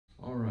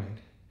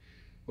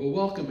Well,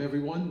 welcome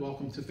everyone.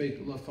 Welcome to Faith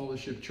with Love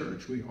Fellowship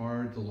Church. We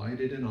are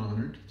delighted and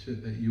honored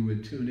that you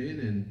would tune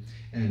in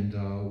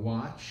and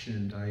watch.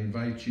 And I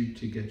invite you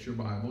to get your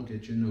Bible,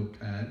 get your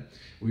notepad.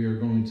 We are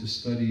going to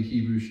study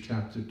Hebrews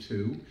chapter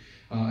 2.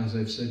 As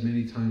I've said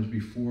many times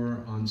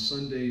before, on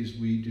Sundays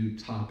we do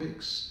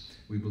topics.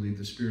 We believe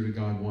the Spirit of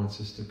God wants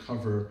us to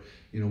cover.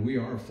 We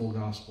are a full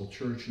gospel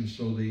church, and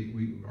so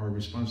our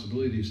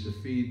responsibility is to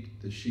feed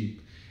the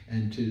sheep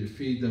and to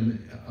feed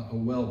them a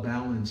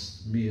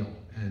well-balanced meal.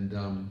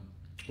 And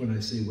when I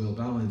say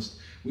well-balanced,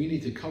 we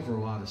need to cover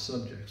a lot of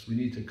subjects. We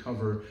need to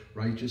cover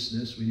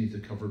righteousness. We need to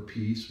cover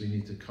peace. We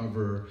need to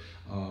cover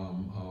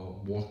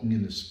walking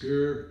in the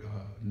Spirit,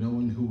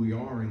 knowing who we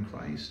are in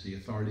Christ, the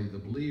authority of the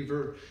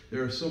believer.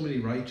 There are so many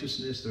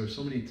righteousness. There are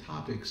so many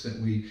topics that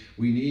we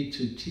need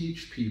to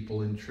teach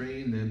people and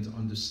train them to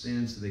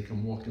understand so they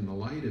can walk in the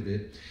light of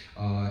it.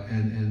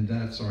 And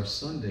that's our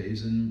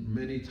Sundays. And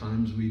many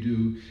times we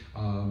do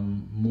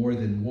more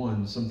than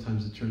one.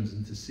 Sometimes it turns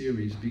into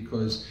series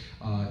because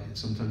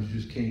sometimes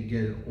you just can't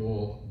get it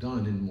all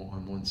done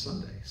on one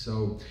Sunday.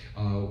 So,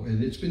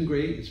 and it's been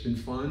great. It's been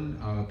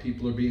fun.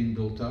 People are being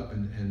built up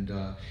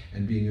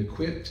and being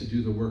equipped to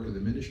do the work of the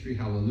ministry.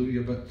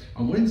 Hallelujah. But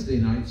on Wednesday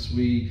nights,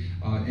 we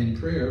in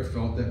prayer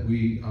felt that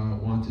we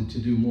wanted to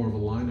do more of a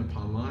line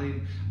upon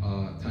line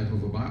type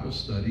of a Bible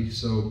study.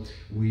 So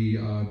we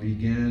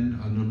began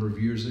a number of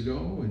years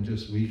ago, and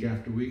just week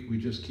after week, we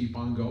just keep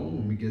on going.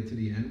 When we get to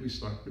the end, we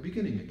start at the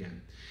beginning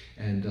again.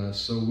 And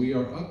so we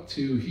are up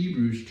to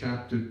Hebrews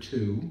chapter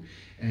 2,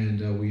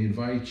 and we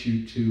invite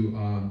you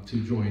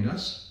to join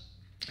us.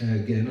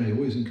 Again, I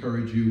always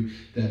encourage you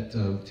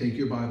that take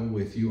your Bible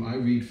with you. I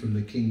read from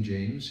the King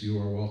James. You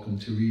are welcome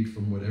to read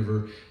from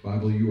whatever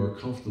Bible you are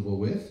comfortable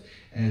with.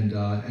 And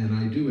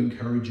I do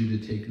encourage you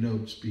to take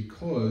notes,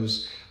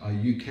 because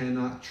you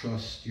cannot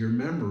trust your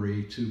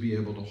memory to be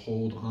able to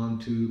hold on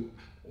to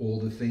all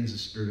the things the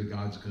Spirit of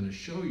God's going to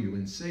show you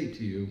and say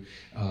to you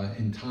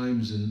in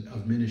times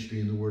of ministry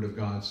in the Word of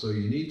God. So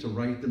you need to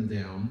write them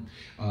down,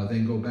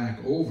 then go back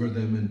over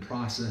them and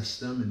process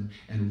them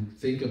and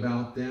think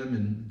about them.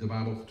 And the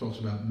Bible talks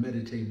about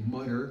meditate,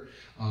 mutter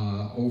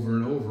over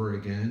and over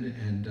again.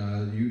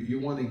 And you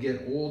want to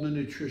get all the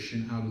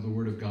nutrition out of the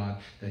Word of God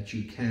that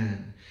you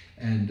can.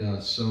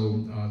 And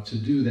so to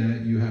do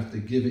that, you have to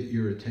give it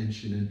your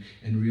attention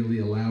and really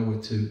allow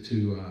it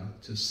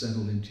to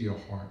settle into your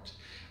heart.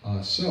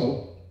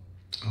 So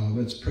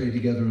let's pray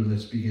together and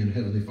let's begin.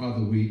 Heavenly Father,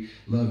 we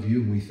love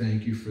you and we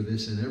thank you for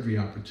this and every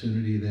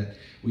opportunity that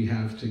we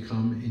have to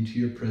come into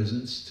your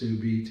presence to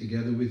be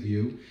together with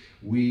you.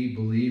 We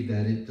believe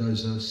that it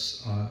does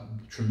us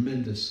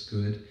tremendous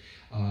good.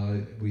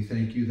 We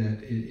thank you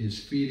that it is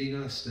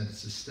feeding us, that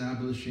it's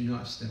establishing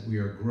us, that we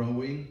are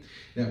growing,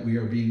 that we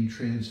are being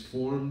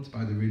transformed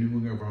by the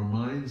renewing of our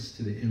minds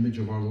to the image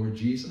of our Lord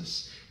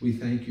Jesus. We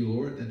thank you,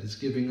 Lord, that it's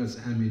giving us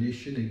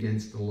ammunition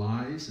against the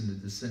lies and the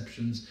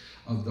deceptions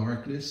of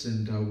darkness.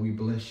 And we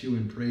bless you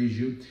and praise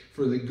you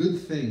for the good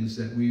things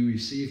that we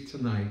receive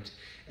tonight.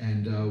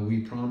 And we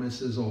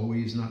promise, as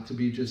always, not to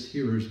be just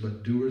hearers,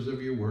 but doers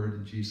of your word.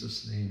 In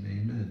Jesus' name,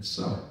 amen.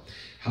 So,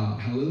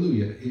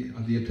 hallelujah.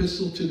 The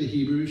Epistle to the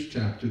Hebrews,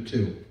 chapter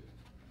 2.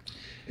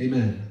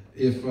 Amen.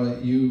 If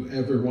you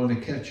ever want to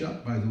catch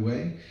up, by the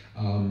way,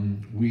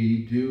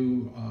 we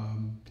do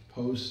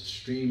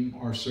stream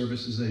our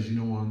services, as you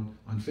know,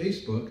 on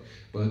Facebook,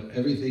 but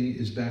everything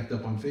is backed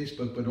up on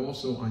Facebook, but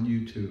also on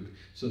YouTube.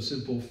 So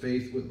simple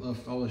Faith with Love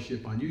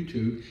Fellowship on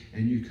YouTube,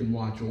 and you can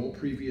watch all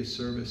previous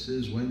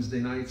services, Wednesday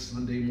night,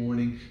 Sunday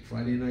morning,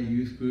 Friday night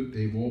youth group.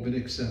 They've all been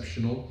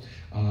exceptional,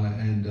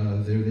 and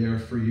they're there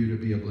for you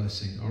to be a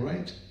blessing. All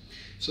right?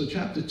 So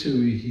chapter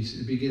 2,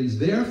 he begins,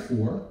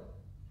 therefore,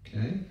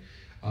 okay?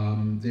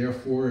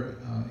 Therefore,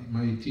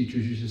 my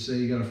teachers used to say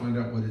you got to find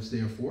out what it's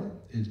there for.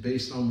 It's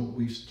based on what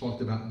we've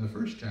talked about in the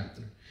first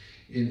chapter.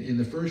 In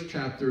the first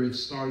chapter, it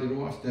started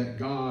off that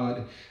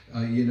God,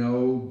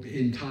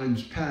 in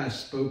times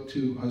past spoke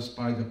to us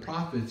by the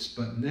prophets,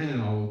 but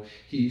now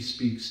he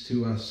speaks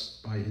to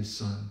us by his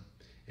Son.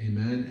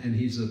 Amen. And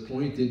he's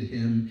appointed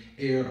him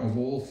heir of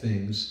all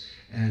things.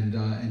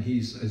 And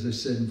he's, as I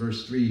said in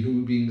verse 3,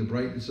 who being the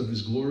brightness of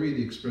his glory,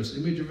 the express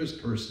image of his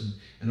person,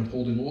 and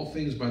upholding all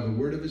things by the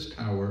word of his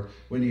power,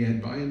 when he had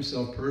by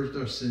himself purged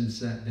our sins,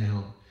 sat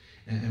down.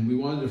 And we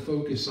wanted to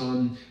focus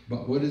on,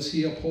 but what does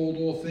he uphold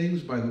all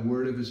things? By the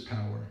word of his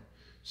power.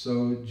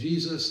 So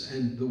Jesus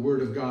and the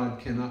word of God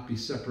cannot be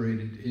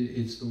separated.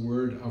 It's the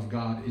word of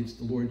God. It's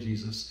the Lord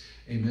Jesus.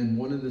 Amen.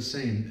 One and the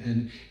same.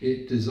 And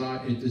it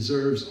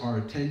deserves our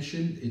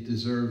attention. It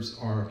deserves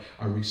our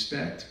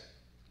respect.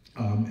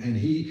 And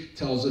he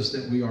tells us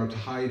that we are to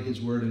hide his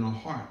word in our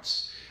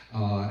hearts.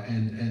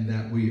 And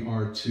that we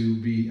are to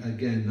be,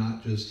 again,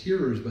 not just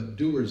hearers, but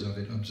doers of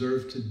it.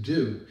 Observe to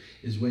do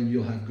is when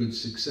you'll have good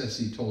success,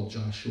 he told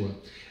Joshua.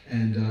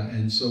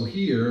 And so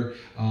here,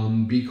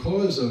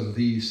 because of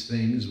these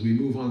things, we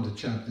move on to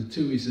chapter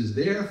 2. He says,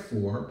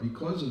 therefore,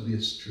 because of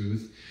this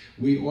truth,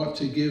 we ought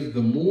to give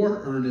the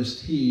more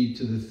earnest heed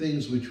to the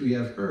things which we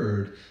have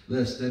heard,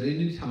 lest at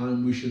any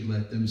time we should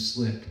let them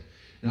slip.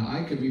 Now,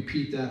 I could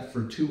repeat that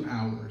for 2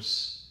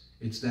 hours.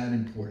 It's that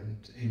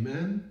important.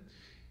 Amen?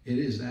 It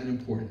is that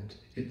important.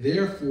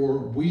 Therefore,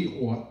 we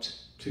ought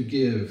to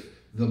give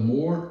the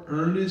more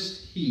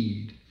earnest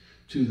heed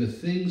to the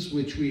things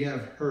which we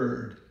have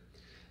heard,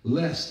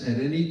 lest at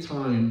any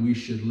time we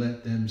should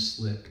let them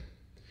slip.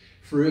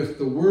 For if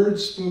the word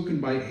spoken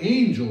by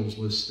angels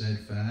was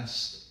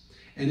steadfast,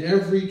 and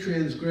every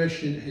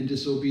transgression and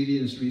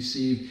disobedience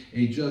received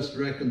a just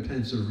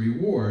recompense of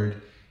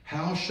reward,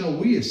 how shall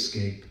we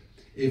escape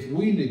if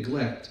we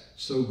neglect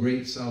so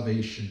great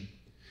salvation,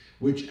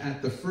 which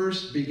at the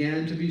first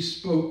began to be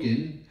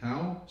spoken,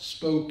 how?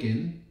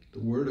 Spoken, the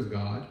word of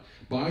God,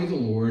 by the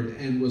Lord,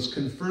 and was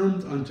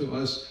confirmed unto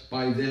us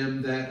by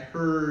them that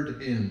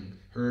heard him.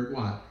 Heard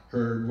what?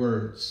 Heard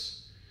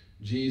words.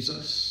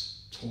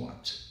 Jesus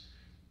taught.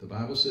 The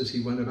Bible says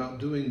he went about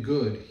doing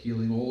good,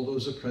 healing all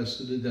those oppressed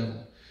of the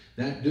devil.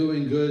 That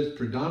doing good,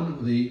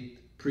 predominantly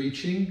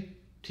preaching,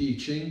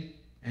 teaching,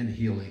 and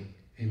healing.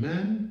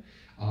 Amen?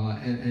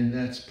 And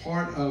that's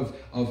part of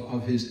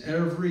his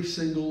every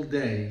single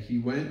day. He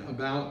went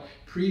about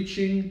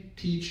preaching,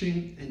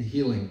 teaching, and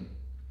healing.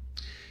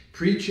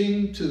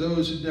 Preaching to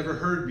those who'd never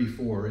heard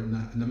before in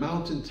the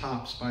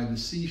mountaintops by the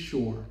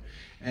seashore.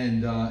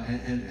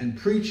 And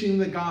preaching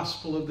the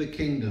gospel of the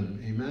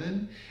kingdom.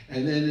 Amen?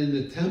 And then in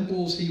the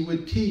temples he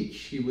would teach.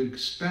 He would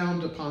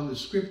expound upon the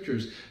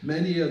scriptures.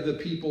 Many of the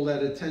people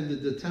that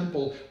attended the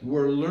temple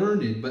were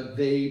learned, but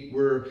they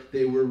were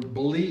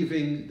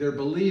believing, their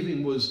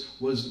believing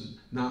was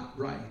not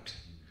right.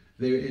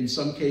 In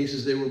some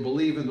cases they were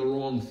believing the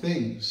wrong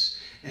things.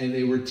 And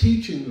they were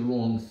teaching the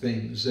wrong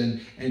things,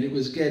 and it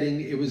was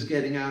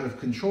getting out of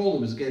control.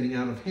 It was getting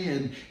out of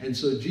hand, and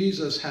so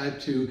Jesus had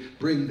to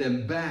bring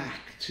them back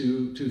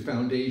to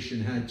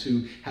foundation. Had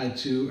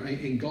to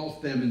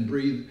engulf them and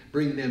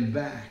bring them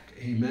back.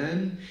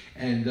 Amen.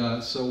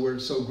 And so we're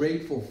so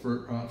grateful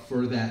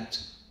for that.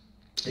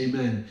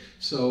 Amen.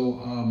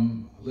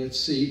 So let's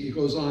see. It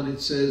goes on.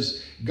 It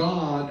says,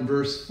 God,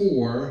 verse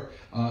 4.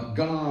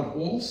 God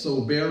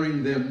also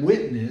bearing them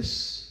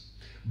witness,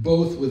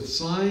 both with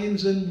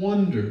signs and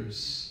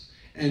wonders,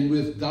 and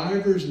with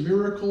divers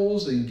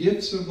miracles and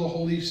gifts of the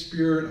Holy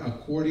Spirit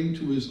according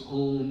to his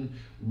own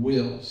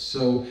will.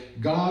 So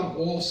God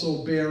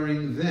also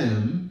bearing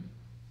them,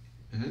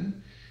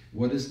 and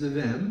what is the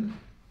them?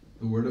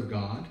 The word of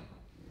God,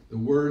 the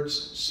words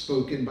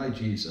spoken by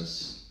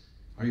Jesus.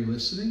 Are you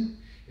listening?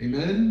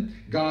 Amen.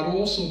 God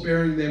also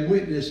bearing them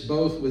witness,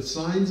 both with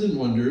signs and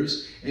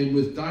wonders, and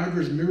with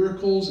divers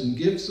miracles and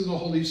gifts of the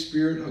Holy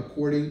Spirit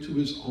according to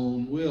his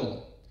own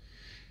will.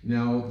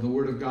 Now, the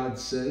Word of God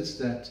says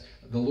that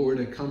the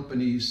Lord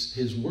accompanies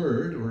his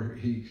word, or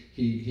he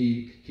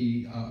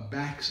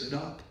backs it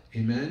up,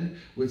 amen,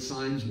 with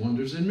signs,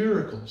 wonders, and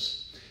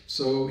miracles.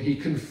 So he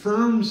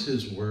confirms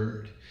his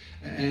word.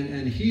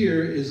 And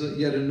here is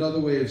yet another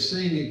way of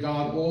saying it,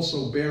 God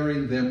also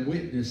bearing them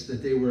witness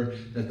that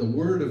the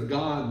word of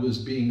God was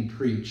being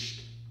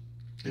preached.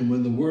 And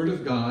when the word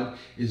of God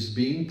is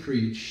being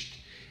preached,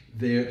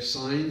 their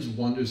signs,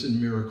 wonders,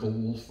 and miracle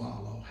will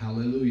follow.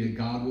 Hallelujah.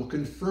 God will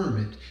confirm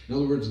it. In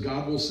other words,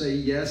 God will say,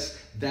 yes,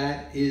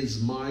 that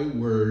is my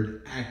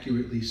word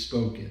accurately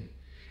spoken.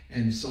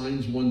 And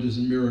signs, wonders,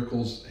 and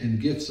miracles and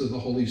gifts of the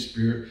Holy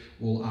Spirit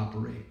will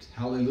operate.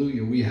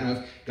 Hallelujah. We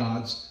have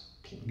God's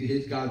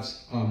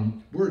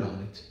word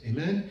on it.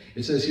 Amen.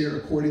 It says here,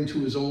 according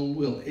to his own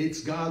will. It's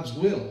God's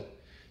will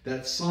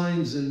that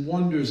signs and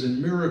wonders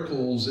and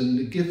miracles and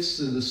the gifts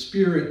of the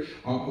Spirit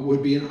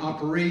would be in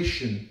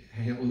operation.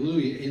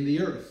 Hallelujah, in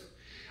the earth.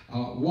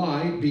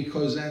 Why?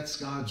 Because that's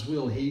God's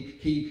will.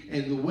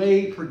 And the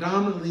way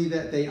predominantly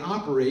that they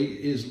operate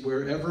is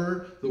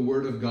wherever the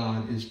Word of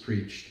God is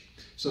preached.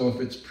 So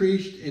if it's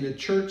preached in a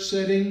church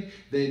setting,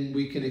 then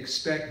we can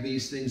expect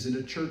these things in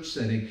a church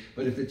setting.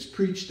 But if it's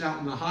preached out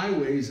in the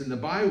highways and the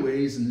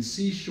byways and the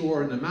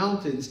seashore and the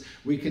mountains,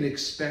 we can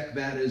expect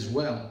that as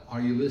well.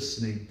 Are you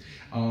listening?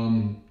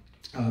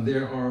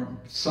 There are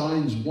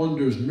signs,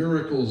 wonders,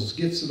 miracles,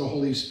 gifts of the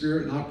Holy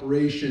Spirit in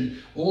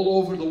operation all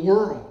over the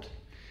world.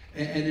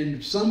 And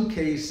in some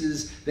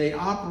cases, they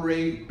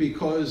operate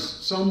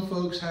because some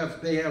folks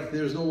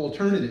there's no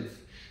alternative.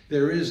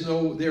 There is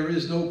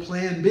no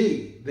plan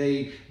B.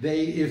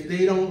 If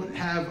they don't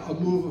have a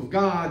move of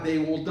God, they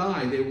will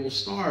die, they will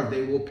starve,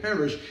 they will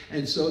perish.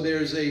 And so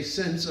there's a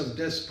sense of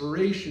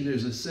desperation,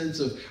 there's a sense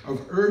of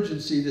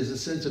urgency, there's a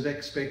sense of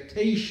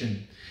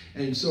expectation.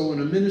 And so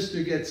when a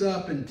minister gets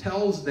up and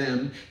tells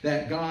them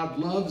that God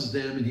loves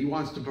them and he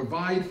wants to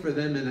provide for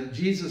them and that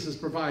Jesus has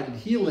provided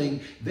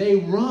healing, they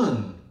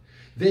run.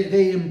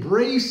 They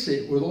embrace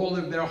it with all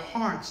of their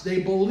hearts.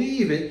 They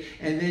believe it.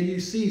 And then you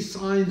see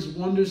signs,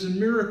 wonders, and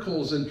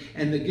miracles and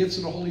the gifts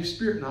of the Holy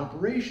Spirit in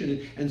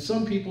operation. And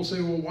some people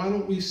say, well, why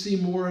don't we see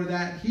more of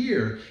that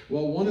here?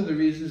 Well, one of the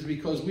reasons is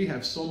because we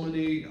have so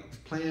many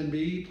plan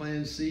B,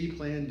 plan C,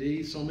 plan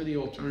D, so many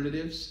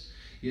alternatives.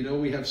 You know,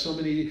 we have so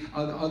many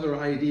other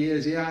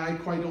ideas. Yeah, I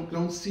quite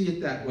don't see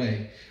it that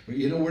way.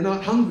 We're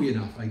not hungry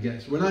enough, I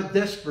guess. We're not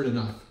desperate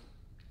enough.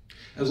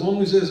 As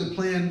long as there's a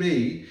plan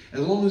B,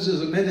 as long as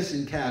there's a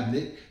medicine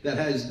cabinet that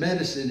has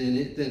medicine in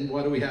it, then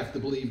why do we have to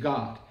believe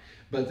God?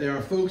 But there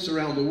are folks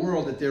around the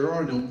world that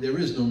there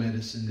is no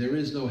medicine, there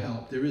is no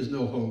help, there is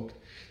no hope.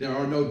 There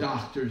are no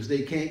doctors.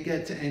 They can't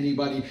get to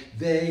anybody.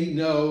 They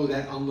know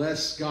that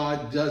unless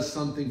God does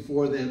something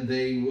for them,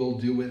 they will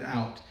do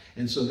without.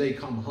 And so they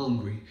come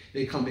hungry.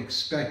 They come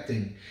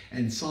expecting.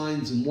 And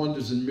signs and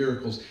wonders and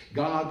miracles.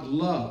 God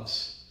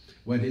loves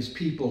when his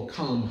people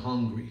come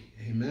hungry.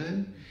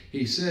 Amen?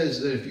 He says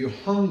that if you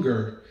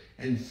hunger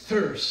and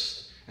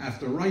thirst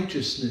after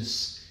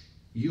righteousness,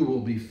 you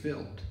will be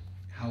filled.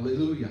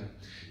 Hallelujah.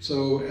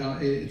 So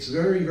it's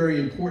very, very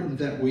important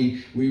that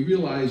we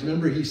realize,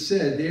 remember he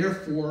said,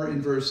 therefore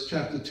in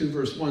chapter 2,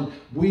 verse 1,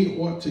 we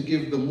ought to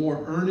give the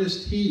more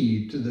earnest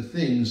heed to the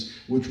things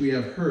which we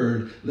have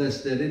heard,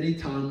 lest at any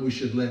time we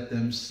should let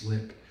them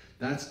slip.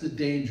 That's the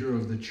danger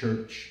of the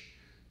church,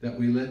 that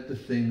we let the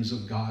things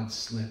of God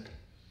slip.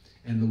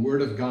 And the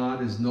word of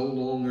God is no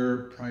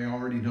longer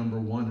priority number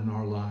one in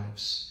our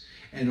lives.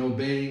 And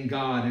obeying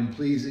God and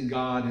pleasing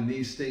God and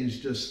these things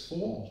just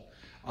fall.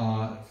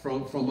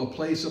 From a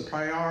place of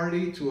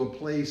priority to a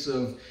place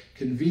of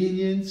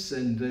convenience,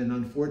 and then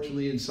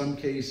unfortunately in some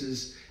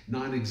cases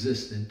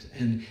non-existent.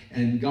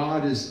 And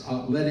God is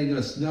letting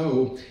us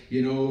know,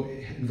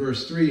 in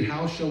verse 3,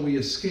 how shall we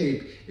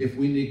escape if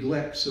we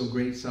neglect so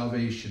great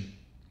salvation?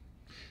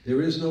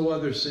 There is no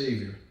other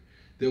Savior.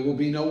 There will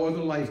be no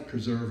other life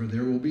preserver.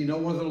 There will be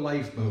no other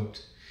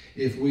lifeboat.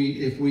 If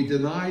we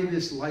deny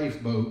this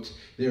lifeboat,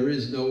 there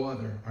is no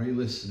other. Are you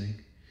listening?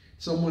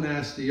 Someone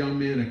asked a young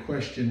man a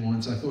question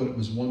once. I thought it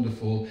was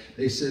wonderful.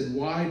 They said,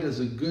 why does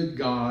a good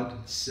God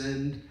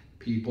send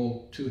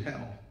people to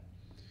hell?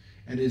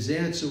 And his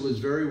answer was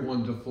very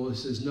wonderful. He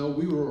says, no,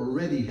 we were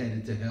already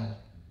headed to hell.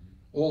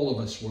 All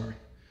of us were.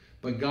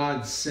 But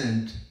God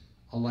sent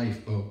a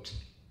lifeboat.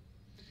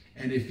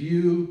 And if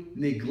you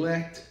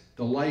neglect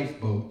the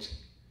lifeboat,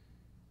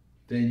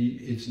 then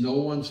it's no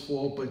one's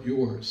fault but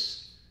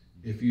yours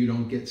if you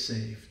don't get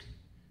saved.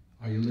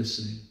 Are you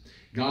listening?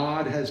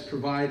 God has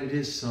provided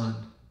his Son,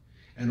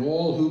 and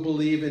all who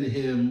believe in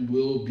him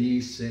will be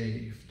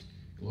saved.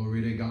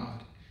 Glory to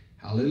God.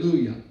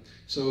 Hallelujah.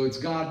 So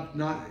is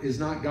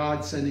not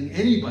God sending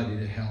anybody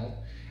to hell.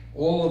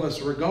 All of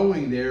us were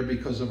going there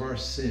because of our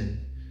sin.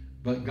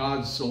 But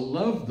God so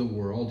loved the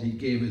world, he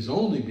gave his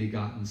only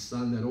begotten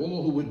Son, that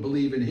all who would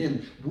believe in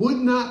him would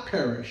not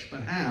perish,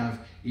 but have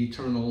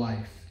eternal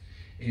life.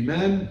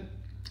 Amen?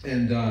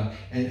 And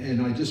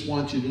I just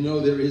want you to know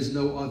there is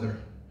no other.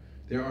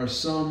 There are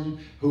some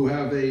who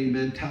have a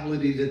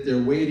mentality that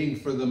they're waiting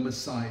for the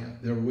Messiah.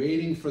 They're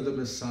waiting for the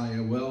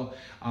Messiah. Well,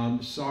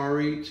 I'm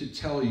sorry to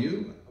tell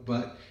you,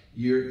 but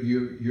you're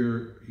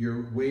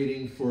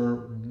waiting for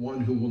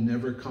one who will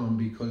never come,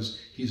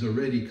 because he's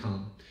already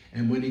come.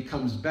 And when he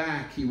comes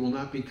back, he will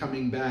not be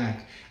coming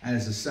back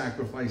as a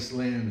sacrificed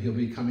lamb. He'll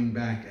be coming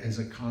back as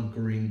a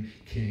conquering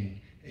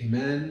king.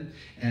 Amen?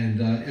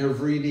 And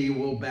every knee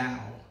will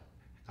bow.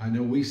 I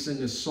know we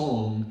sing a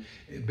song,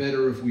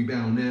 better if we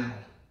bow now,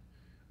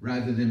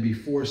 rather than be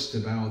forced to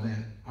bow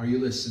then. Are you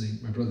listening,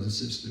 my brothers and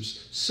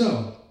sisters?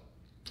 So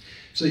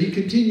he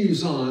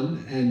continues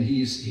on, and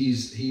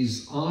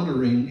he's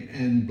honoring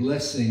and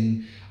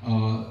blessing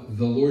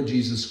the Lord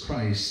Jesus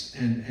Christ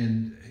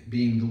and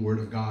being the Word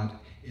of God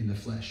in the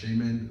flesh.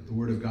 Amen. The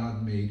Word of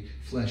God made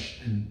flesh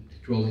and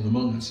dwelling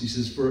among us. He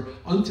says, for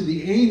unto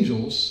the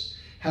angels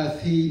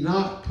hath he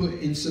not put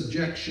in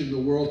subjection the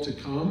world to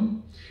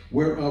come,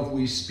 whereof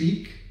we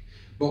speak.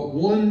 But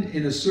one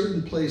in a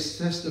certain place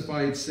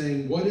testified,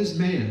 saying, what is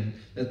man,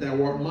 that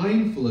thou art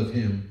mindful of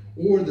him,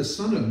 or the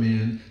Son of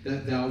Man,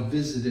 that thou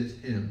visitest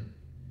him?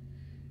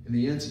 And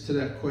the answer to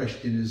that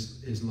question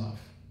is love.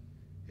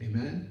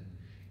 Amen?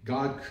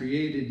 God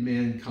created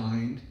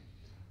mankind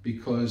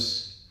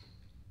because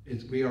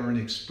we are an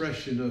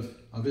expression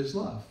of his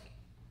love.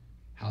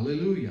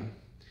 Hallelujah.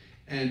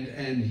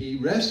 And he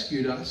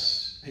rescued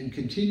us and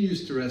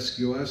continues to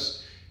rescue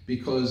us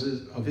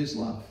because of his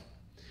love.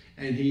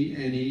 And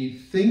he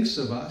thinks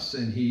of us,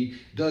 and he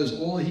does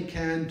all he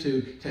can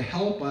to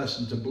help us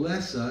and to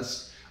bless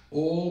us,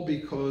 all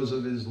because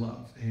of his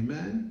love.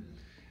 Amen?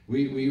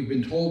 We've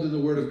been told in the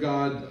Word of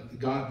God,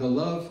 the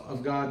love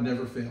of God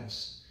never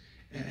fails.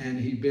 And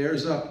he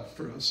bears up.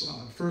 1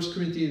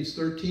 Corinthians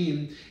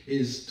 13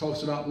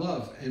 talks about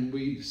love. And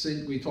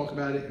we talk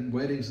about it in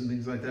weddings and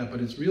things like that,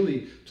 but it's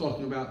really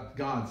talking about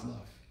God's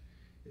love.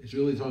 It's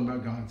really talking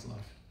about God's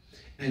love.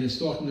 And it's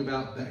talking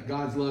about that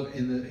God's love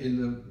in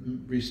the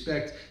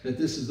respect that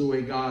this is the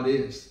way God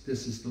is.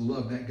 This is the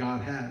love that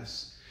God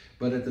has.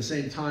 But at the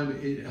same time,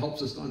 it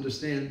helps us to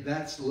understand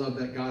that's the love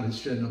that God has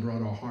shed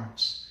abroad our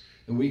hearts.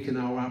 And we can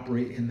now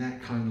operate in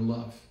that kind of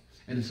love.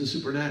 And it's a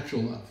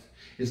supernatural love.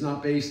 It's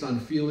not based on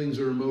feelings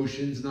or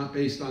emotions, not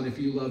based on if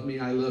you love me,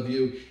 I love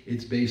you.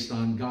 It's based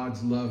on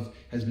God's love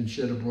has been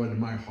shed abroad in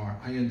my heart.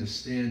 I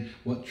understand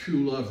what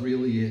true love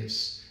really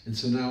is. And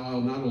so now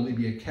I'll not only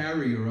be a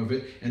carrier of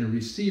it and a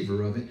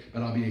receiver of it,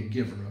 but I'll be a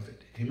giver of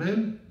it.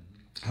 Amen?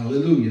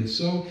 Hallelujah.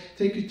 So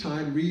take your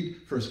time, read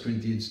 1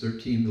 Corinthians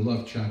 13, the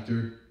love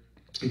chapter.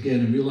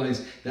 again and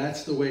realize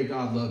that's the way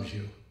God loves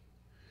you.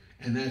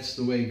 And that's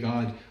the way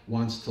God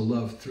wants to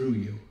love through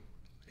you.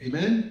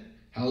 Amen?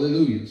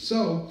 Hallelujah.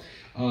 So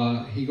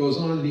he goes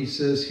on and he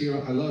says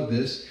here, I love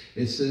this.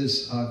 It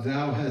says,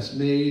 thou hast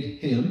made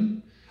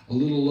him a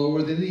little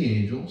lower than the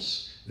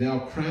angels. Thou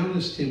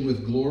crownest him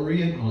with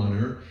glory and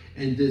honor,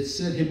 and didst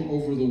set him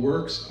over the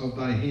works of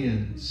thy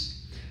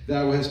hands.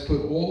 Thou hast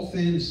put all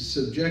things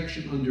in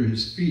subjection under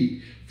his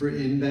feet, for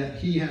in that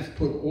he hath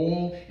put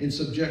all in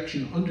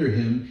subjection under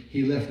him,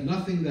 he left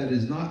nothing that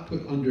is not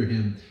put under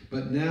him.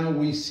 But now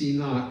we see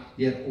not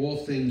yet all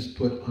things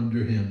put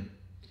under him.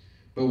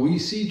 But we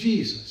see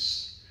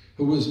Jesus,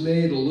 who was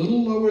made a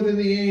little lower than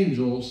the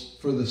angels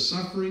for the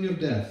suffering of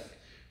death,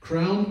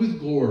 crowned with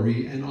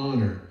glory and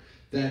honor,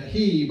 that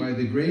he, by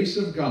the grace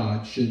of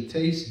God, should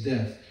taste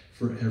death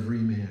for every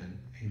man.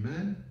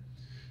 Amen?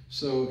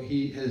 So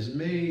he has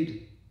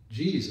made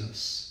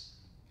Jesus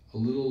a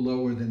little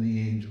lower than the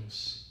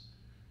angels.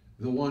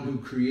 The one who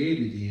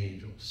created the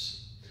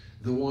angels,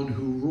 the one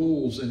who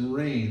rules and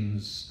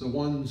reigns, the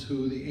ones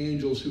who the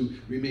angels who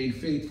remain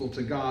faithful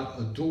to God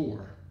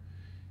adore.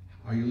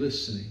 Are you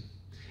listening?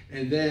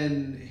 And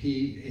then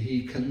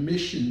he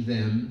commissioned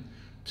them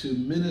to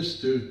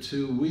minister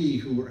to we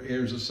who are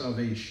heirs of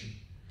salvation.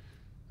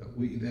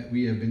 That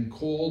we have been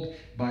called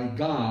by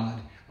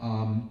God.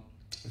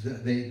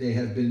 They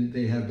have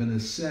been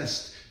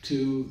assessed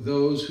to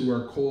those who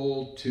are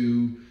called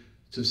to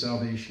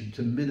salvation,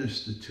 to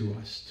minister to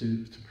us,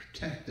 to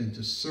protect and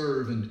to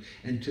serve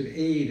and to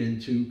aid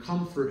and to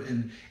comfort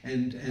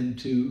and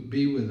to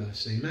be with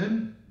us.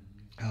 Amen?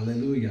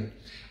 Hallelujah.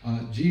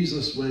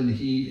 Jesus, when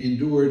he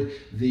endured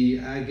the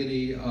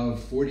agony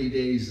of 40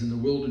 days in the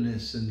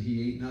wilderness and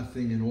he ate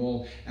nothing and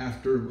all,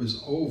 after it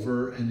was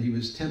over and he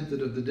was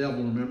tempted of the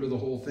devil, remember the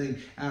whole thing,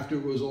 after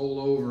it was all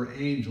over,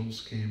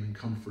 angels came and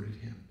comforted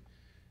him.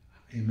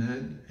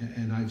 Amen.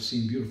 And I've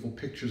seen beautiful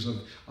pictures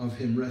of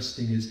him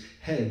resting his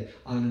head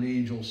on an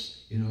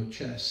angel's,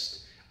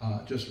 chest,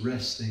 just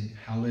resting.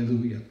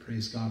 Hallelujah.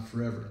 Praise God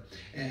forever.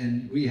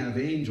 And we have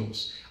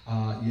angels,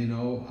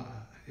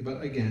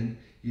 but again,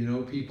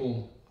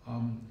 people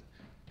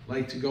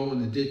like to go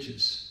in the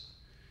ditches.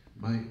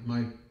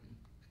 My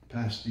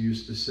pastor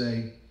used to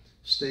say,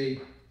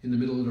 stay in the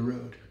middle of the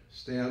road.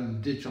 Stay out of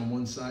the ditch on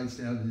one side,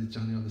 stay out of the ditch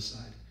on the other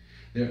side.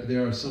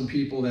 There are some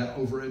people that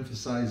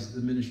overemphasize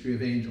the ministry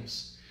of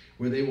angels,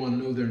 where they want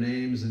to know their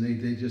names and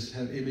they just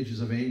have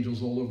images of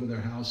angels all over their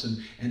house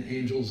and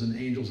angels and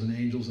angels and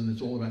angels, and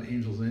it's all about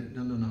angels.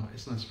 No.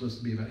 It's not supposed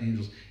to be about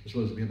angels. It's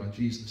supposed to be about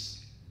Jesus.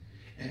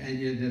 And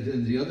yet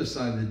then the other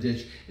side of the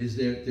ditch is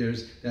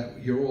there's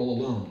that you're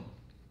all alone.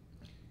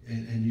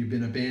 And you've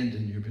been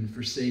abandoned, you've been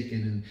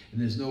forsaken,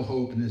 and there's no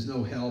hope and there's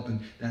no help,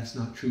 and that's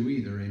not true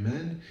either.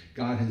 Amen?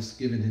 God has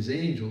given his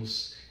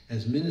angels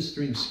as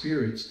ministering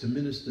spirits to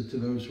minister to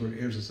those who are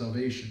heirs of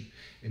salvation.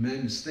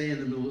 Amen? Stay in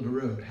the middle of the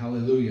road.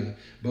 Hallelujah.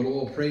 But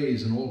all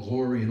praise and all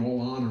glory and all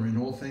honor and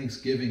all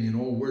thanksgiving and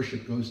all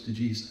worship goes to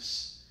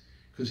Jesus,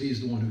 because he's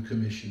the one who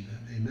commissioned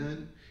them.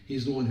 Amen?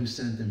 He's the one who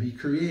sent them. He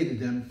created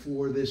them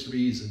for this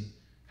reason.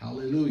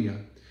 Hallelujah.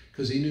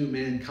 Because he knew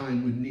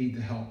mankind would need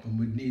the help and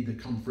would need the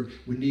comfort,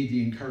 would need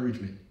the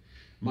encouragement.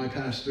 My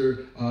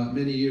pastor,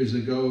 many years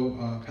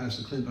ago,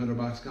 Pastor Clint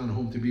Utterbox, gone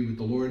home to be with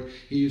the Lord,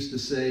 he used to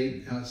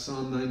say,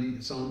 Psalm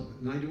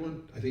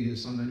 91, I think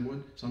it's Psalm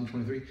 91, Psalm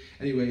 23.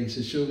 Anyway, he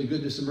says, surely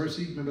goodness and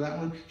mercy, remember that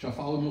one? Shall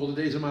follow me all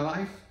the days of my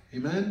life.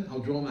 Amen? I'll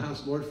dwell in the house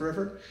of the Lord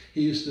forever.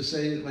 He used to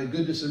say, like,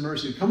 goodness and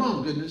mercy, come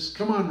on, goodness,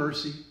 come on,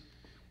 mercy.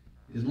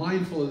 Is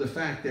mindful of the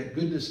fact that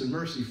goodness and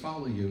mercy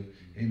follow you.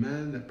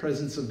 Amen. The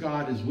presence of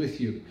God is with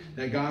you.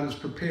 That God is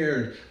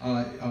prepared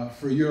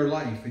for your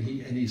life, and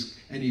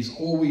He's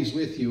always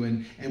with you.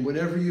 And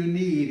whatever you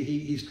need,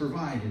 He's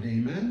provided.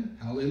 Amen.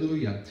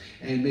 Hallelujah.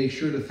 And make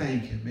sure to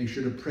thank Him. Make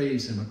sure to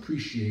praise Him.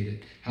 Appreciate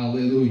it.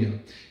 Hallelujah.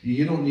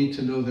 You don't need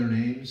to know their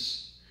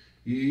names.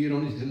 You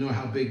don't need to know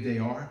how big they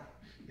are.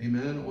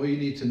 Amen. All you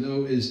need to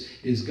know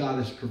is God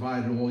has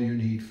provided all you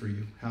need for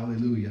you.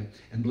 Hallelujah.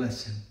 And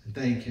bless Him and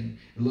thank Him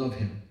and love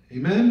Him.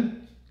 Amen.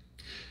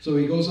 So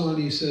he goes on,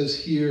 he says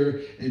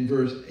here in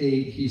verse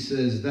 8, he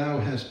says, thou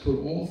hast put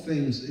all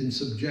things in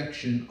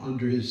subjection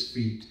under his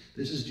feet.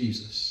 This is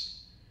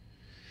Jesus.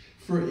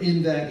 For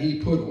in that he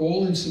put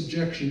all in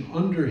subjection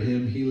under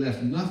him, he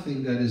left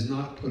nothing that is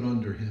not put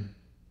under him.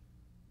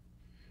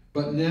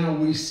 But now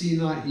we see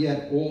not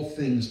yet all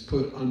things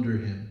put under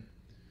him.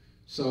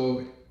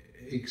 So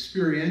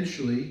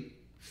experientially,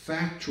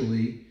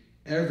 factually,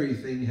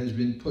 everything has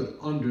been put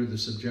under the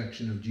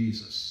subjection of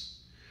Jesus.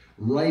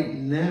 Right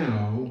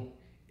now,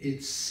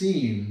 it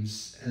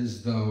seems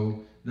as though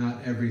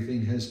not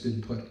everything has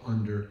been put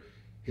under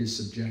his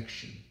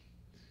subjection.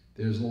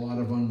 There's a lot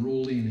of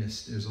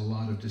unruliness. There's a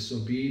lot of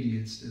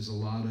disobedience. There's a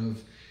lot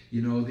of,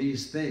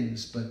 these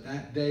things. But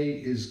that day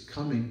is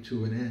coming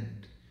to an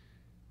end,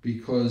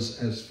 because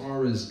as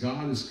far as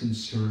God is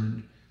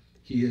concerned,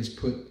 he has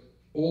put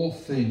all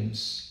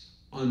things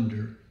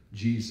under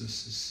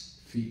Jesus'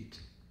 feet.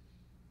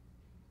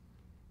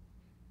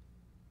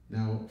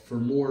 Now, for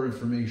more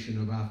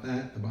information about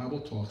that, the Bible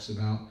talks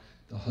about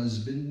The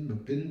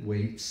husbandman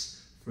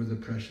waits for the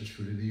precious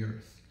fruit of the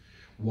earth.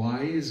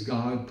 Why is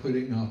God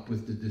putting up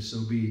with the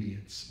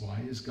disobedience? Why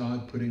is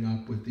God putting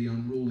up with the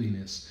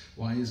unruliness?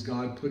 Why is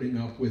God putting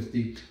up with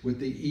the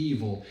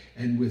evil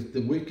and with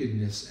the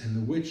wickedness and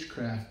the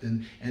witchcraft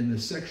and the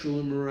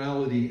sexual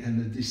immorality and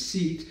the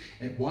deceit?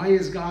 And why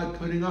is God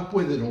putting up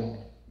with it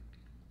all?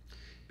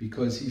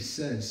 Because he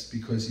says,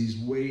 because he's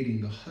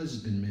waiting. The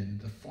husbandman,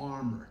 the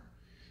farmer,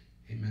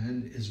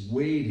 amen, is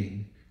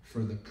waiting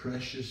for the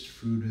precious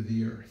fruit of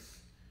the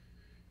earth.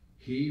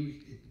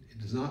 He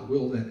does not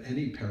will that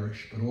any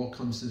perish, but all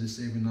comes to the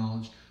saving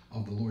knowledge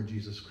of the Lord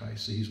Jesus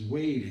Christ. So he's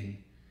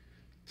waiting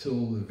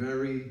till the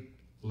very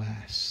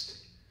last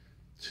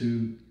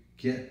to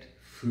get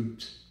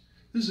fruit.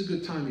 This is a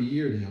good time of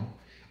year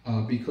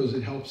now because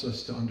it helps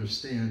us to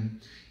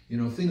understand,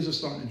 things are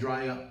starting to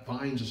dry up.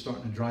 Vines are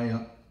starting to dry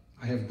up.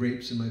 I have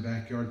grapes in my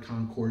backyard,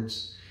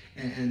 Concords,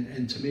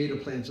 and tomato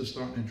plants are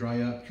starting to dry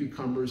up,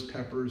 cucumbers,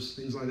 peppers,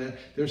 things like that.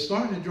 They're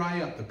starting to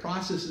dry up. The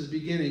process is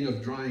beginning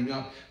of drying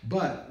up,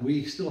 but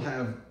we still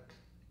have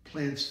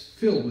plants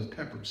filled with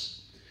peppers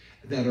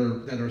that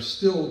are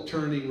still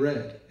turning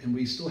red. And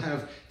we still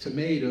have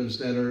tomatoes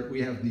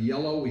we have the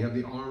yellow, we have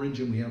the orange,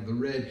 and we have the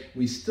red.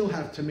 We still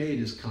have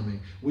tomatoes coming.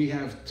 We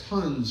have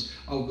tons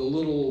of the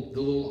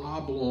little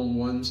oblong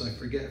ones. I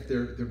forget if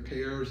they're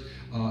pears,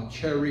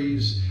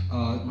 cherries.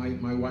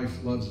 My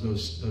wife loves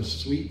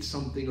those sweet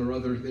something or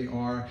other they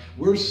are.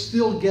 We're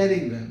still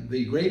getting them.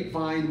 The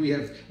grapevine,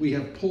 we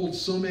have pulled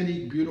so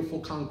many beautiful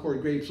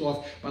Concord grapes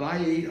off, but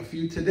I ate a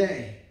few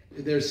today.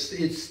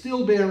 It's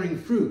still bearing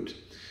fruit.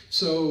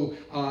 So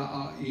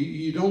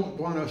you don't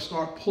want to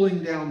start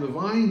pulling down the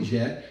vines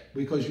yet,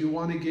 because you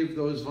want to give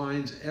those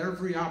vines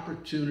every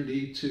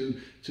opportunity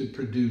to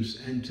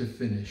produce and to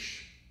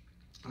finish.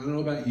 I don't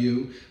know about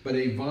you, but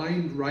a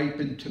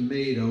vine-ripened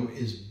tomato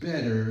is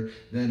better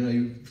than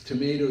a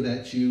tomato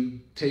that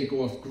you take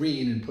off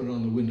green and put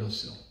on the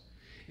windowsill.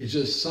 It's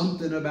just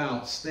something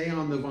about stay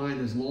on the vine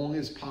as long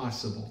as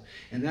possible.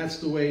 And that's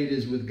the way it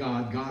is with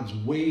God. God's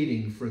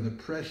waiting for the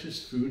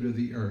precious fruit of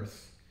the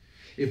earth.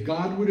 If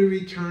God were to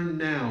return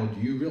now,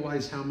 do you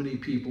realize how many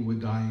people would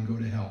die and go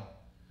to hell?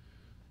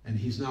 And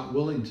he's not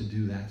willing to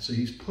do that. So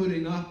he's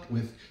putting up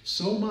with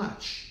so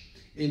much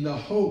in the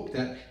hope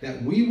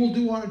that we will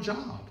do our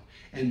job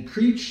and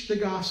preach the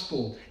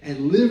gospel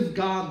and live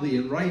godly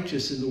and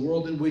righteous in the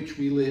world in which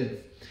we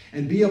live,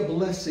 and be a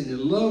blessing and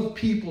love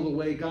people the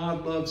way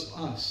God loves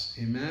us.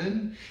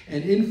 Amen?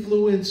 And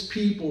influence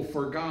people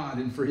for God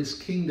and for his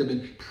kingdom,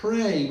 and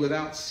pray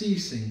without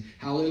ceasing.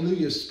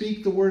 Hallelujah.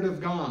 Speak the word of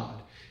God.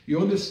 You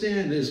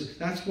understand this?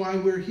 That's why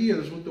we're here.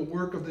 That's what the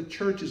work of the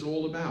church is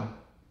all about.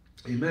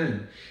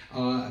 Amen.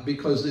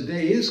 Because the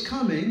day is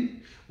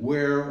coming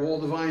where all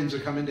the vines are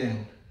coming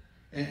down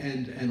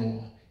and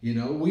all.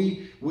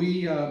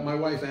 My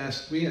wife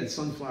asked, we had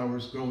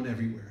sunflowers growing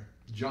everywhere.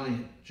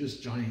 Giant,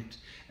 just giant.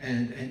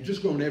 And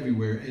just growing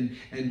everywhere.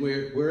 And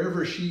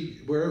wherever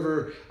she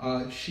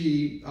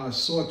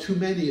saw too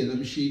many of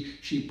them,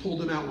 she pulled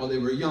them out while they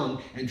were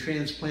young and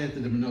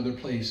transplanted them in other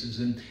places.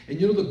 And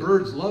the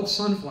birds love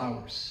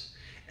sunflowers.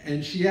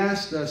 And she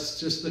asked us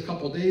just a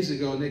couple days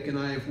ago, Nick and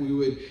I, if we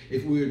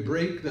would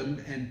break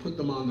them and put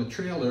them on the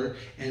trailer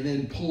and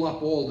then pull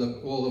up all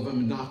of them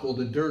and knock all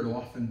the dirt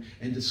off and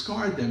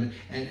discard them.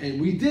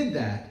 And we did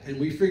that. And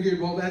we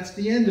figured, well, that's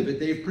the end of it.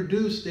 They've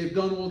produced, they've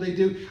done all they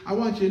do. I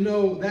want you to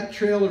know that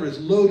trailer is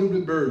loaded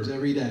with birds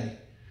every day.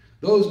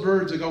 Those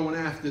birds are going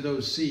after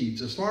those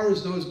seeds. As far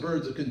as those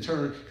birds are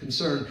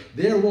concerned,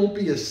 there won't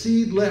be a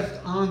seed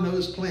left on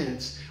those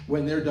plants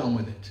when they're done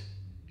with it.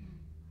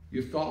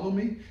 You follow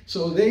me?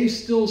 So they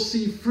still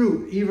see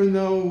fruit, even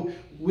though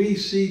we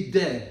see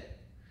dead.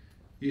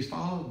 You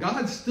follow?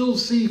 God still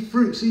sees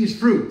fruit,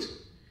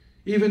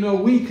 even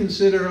though we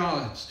consider,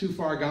 it's too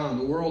far gone.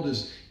 The world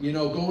is,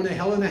 going to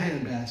hell in a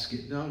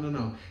handbasket.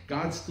 No.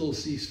 God still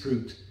sees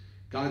fruit.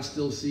 God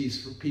still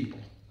sees for people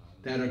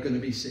that are going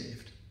to be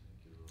saved.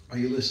 Are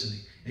you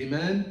listening?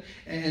 Amen?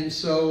 And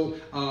so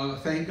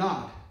thank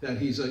God that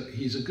he's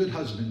a good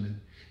husbandman,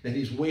 that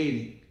he's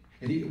waiting.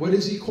 And what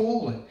does he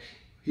call it?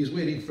 He's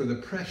waiting for the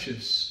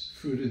precious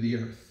fruit of the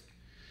earth.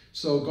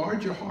 So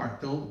guard your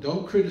heart.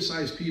 Don't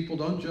criticize people.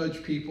 Don't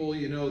judge people.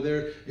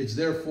 It's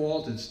their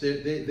fault.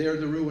 They're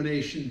the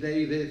ruination.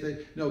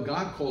 No,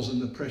 God calls them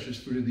the precious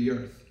fruit of the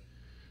earth.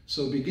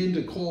 So begin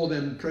to call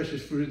them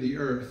precious fruit of the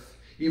earth.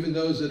 Even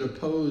those that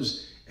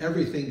oppose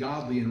everything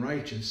godly and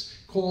righteous,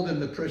 call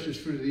them the precious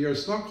fruit of the earth.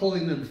 Start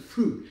calling them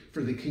fruit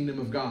for the kingdom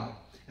of God,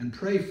 and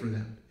pray for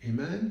them.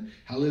 Amen?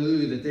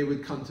 Hallelujah, that they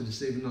would come to the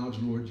saving knowledge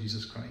of the Lord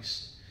Jesus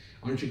Christ.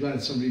 Aren't you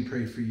glad somebody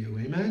prayed for you?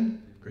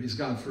 Amen? Praise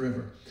God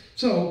forever.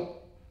 So,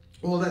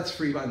 all that's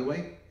free, by the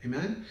way.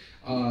 Amen?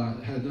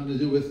 Had nothing to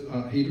do with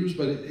Hebrews,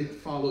 but it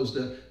follows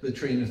the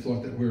train of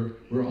thought that we're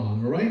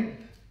on. All right?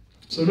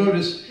 So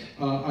notice,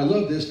 I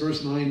love this,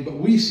 verse 9. But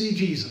we see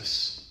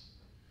Jesus.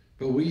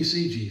 But we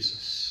see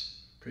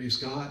Jesus. Praise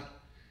God.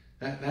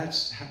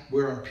 That's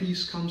where our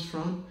peace comes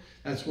from.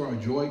 That's where our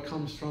joy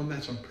comes from.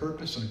 That's our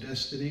purpose, our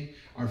destiny,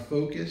 our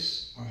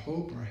focus, our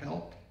hope, our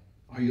help.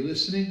 Are you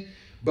listening?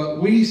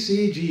 But we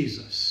see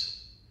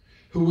Jesus,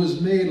 who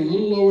was made a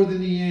little lower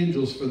than the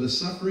angels for the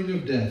suffering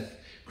of death,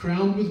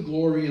 crowned with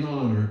glory and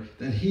honor,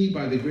 that he,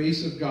 by the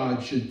grace of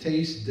God, should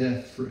taste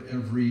death for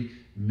every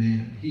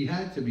man. He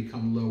had to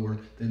become lower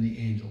than the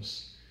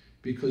angels,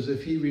 because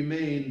if he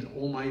remained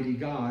Almighty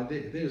God,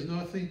 there's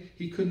nothing,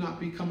 he could not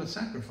become a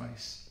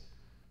sacrifice.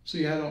 So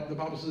the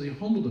Bible says he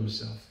humbled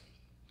himself,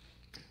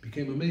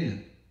 became a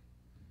man.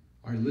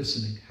 Are you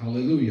listening?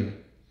 Hallelujah.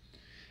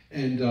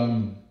 And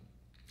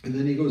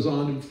then he goes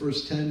on in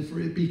verse 10, for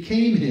it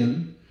became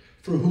him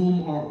for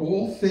whom are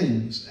all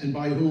things, and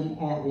by whom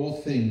are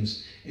all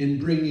things, in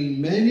bringing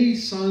many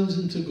sons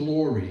into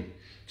glory,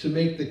 to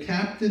make the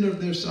captain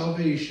of their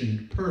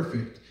salvation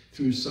perfect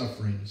through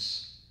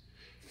sufferings.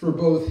 For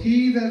both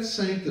he that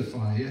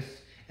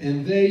sanctifieth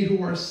and they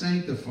who are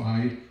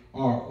sanctified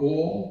are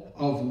all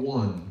of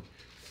one,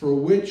 for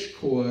which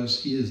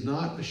cause he is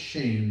not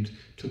ashamed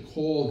to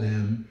call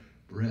them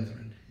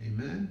brethren.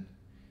 Amen?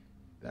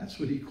 That's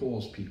what he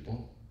calls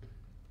people,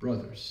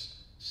 brothers,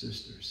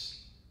 sisters.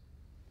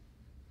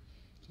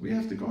 We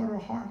have to guard our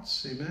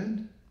hearts,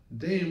 amen?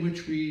 The day in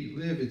which we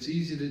live, it's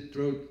easy to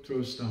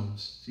throw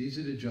stones. It's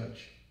easy to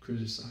judge,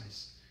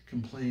 criticize,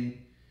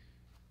 complain,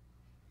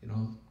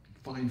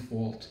 find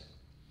fault.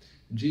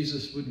 And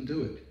Jesus wouldn't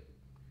do it.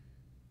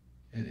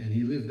 And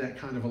he lived that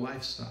kind of a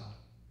lifestyle.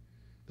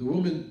 The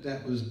woman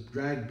that was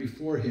dragged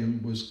before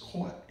him was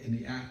caught in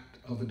the act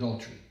of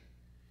adultery.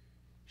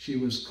 She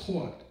was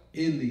caught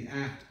in the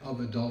act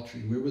of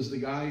adultery. Where was the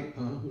guy?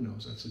 Who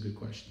knows? That's a good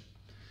question.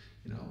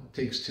 It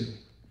takes two.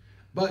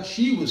 But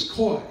she was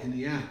caught in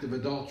the act of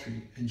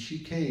adultery, and she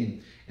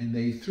came, and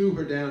they threw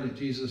her down at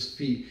Jesus'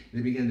 feet.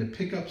 They began to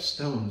pick up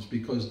stones,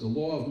 because the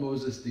law of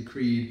Moses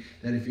decreed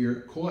that if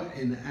you're caught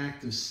in the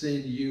act of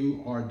sin,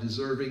 you are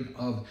deserving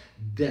of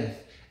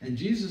death. And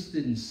Jesus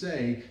didn't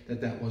say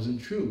that that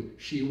wasn't true.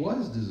 She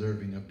was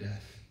deserving of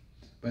death.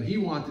 But he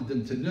wanted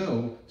them to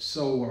know,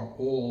 so are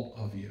all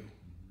of you.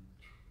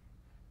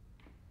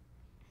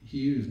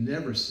 He who's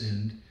never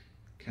sinned,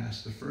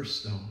 cast the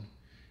first stone.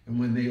 And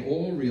when they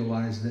all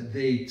realized that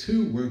they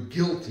too were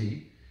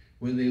guilty,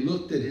 when they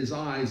looked at his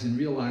eyes and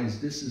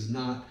realized this is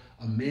not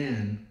a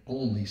man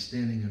only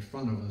standing in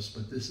front of us,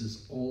 but this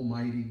is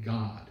Almighty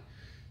God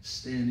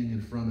standing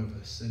in front of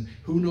us. And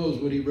who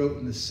knows what he wrote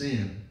in the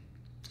sand,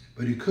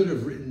 but he could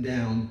have written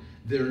down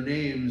their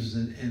names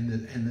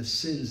and the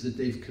sins that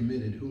they've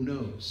committed. Who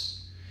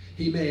knows?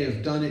 He may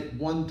have done it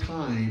one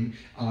time,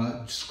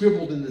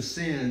 scribbled in the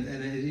sand,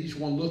 and as each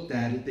one looked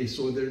at it, they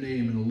saw their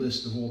name in a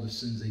list of all the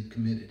sins they'd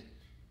committed.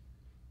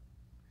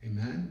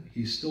 Amen?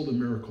 He's still the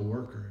miracle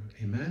worker.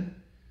 Amen?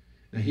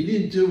 Now, he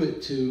didn't do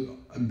it to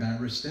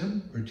embarrass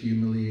them or to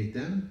humiliate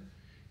them.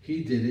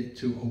 He did it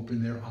to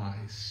open their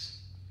eyes.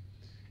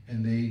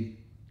 And they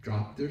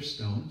dropped their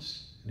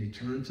stones, and he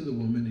turned to the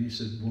woman and he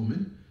said,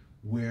 "Woman,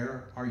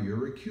 where are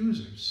your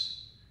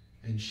accusers?"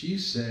 And she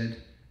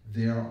said,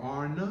 "There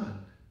are none."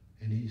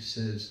 And he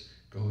says,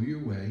 "Go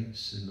your way,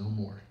 sin no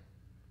more."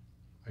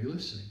 Are you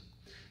listening?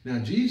 Now,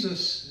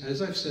 Jesus,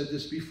 as I've said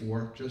this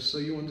before, just so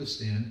you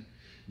understand,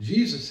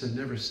 Jesus had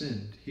never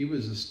sinned. He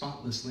was the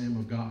spotless Lamb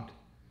of God.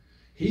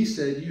 He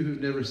said, "You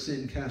who've never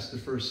sinned, cast the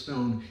first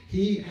stone."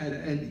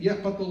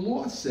 But the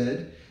law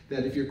said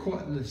that if you're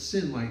caught in a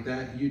sin like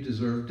that, you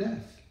deserve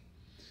death.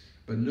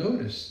 But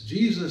notice,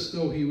 Jesus,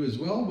 though he was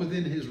well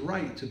within his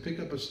right to pick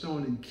up a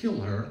stone and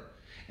kill her,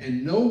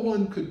 and no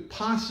one could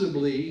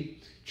possibly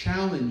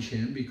challenge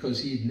him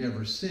because he'd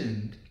never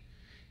sinned,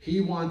 he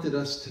wanted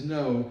us to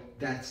know,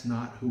 that's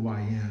not who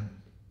I am.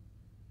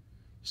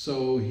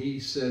 So he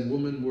said,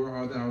 "Woman, where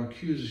are thy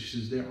accusers?" She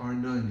says, "There are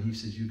none." He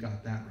says, "You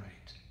got that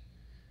right.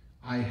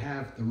 I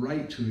have the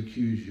right to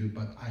accuse you,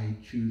 but I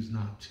choose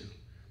not to.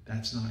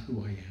 That's not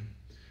who I am.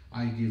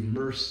 I give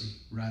mercy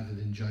rather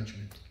than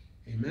judgment."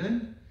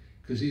 Amen?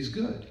 Because he's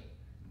good.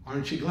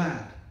 Aren't you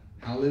glad?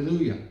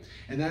 Hallelujah.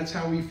 And that's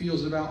how he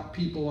feels about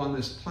people on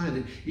this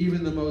planet.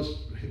 Even the most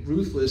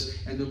ruthless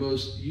and the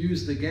most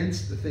used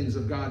against the things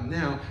of God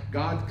now,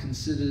 God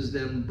considers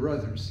them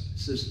brothers,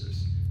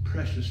 sisters,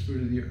 precious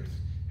fruit of the earth.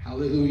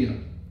 Hallelujah.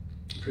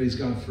 Praise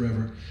God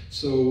forever.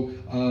 So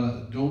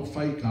don't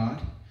fight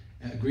God.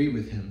 Agree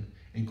with him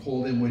and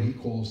call them what he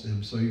calls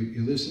them. So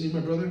you're listening,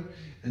 my brother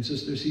and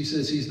sisters? He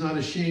says he's not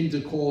ashamed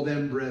to call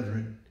them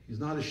brethren. He's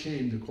not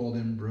ashamed to call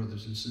them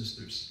brothers and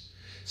sisters,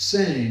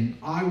 saying,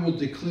 "I will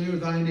declare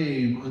thy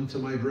name unto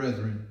my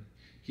brethren."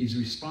 He's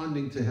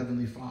responding to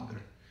Heavenly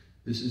Father.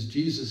 This is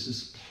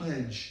Jesus'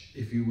 pledge,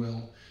 if you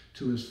will,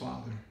 to his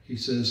Father. He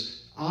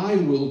says, "I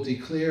will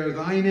declare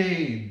thy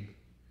name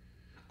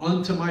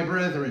unto my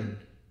brethren.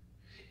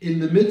 In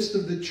the midst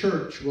of the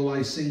church will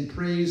I sing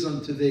praise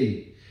unto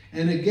thee.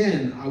 And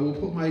again I will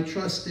put my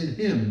trust in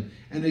him.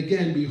 And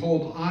again,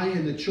 behold, I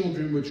and the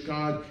children which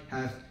God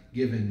hath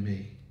given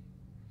me.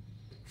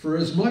 For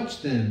as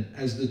much then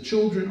as the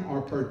children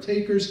are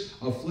partakers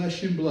of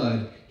flesh and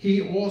blood,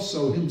 he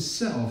also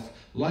himself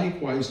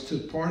likewise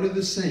took part of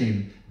the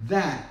same,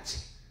 that,"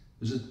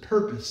 there's a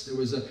purpose, there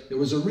was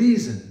a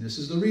reason, this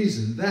is the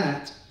reason,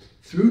 "that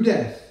through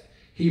death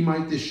he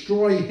might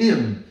destroy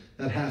him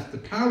that hath the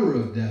power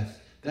of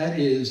death, that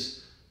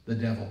is the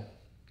devil.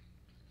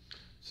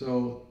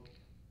 So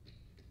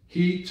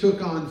he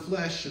took on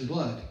flesh and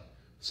blood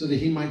so that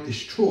he might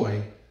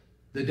destroy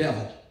the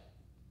devil.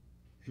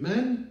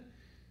 Amen?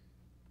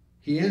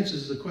 He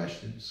answers the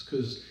questions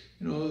because,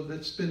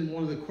 that's been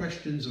one of the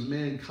questions of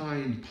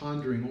mankind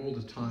pondering all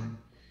the time.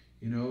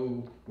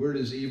 Where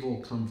does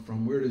evil come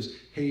from? Where does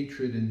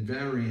hatred and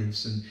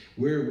variance, and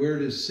where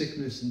does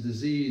sickness and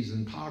disease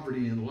and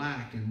poverty and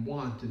lack and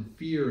want and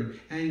fear and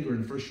anger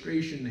and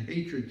frustration and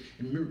hatred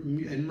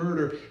and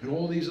murder and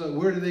all these other,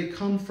 where do they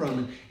come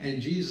from?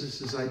 And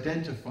Jesus is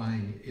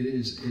identifying it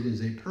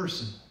is a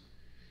person,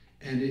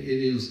 and it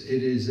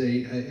is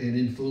an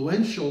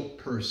influential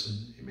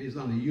person. I mean, he's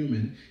not a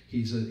human.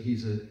 He's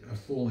a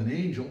fallen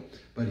angel,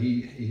 but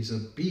he's a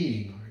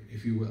being,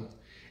 if you will.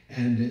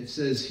 And it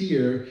says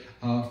here,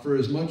 for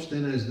as much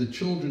then as the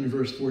children, in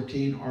verse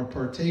 14, are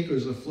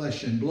partakers of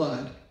flesh and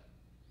blood,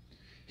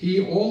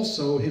 he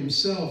also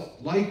himself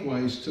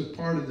likewise took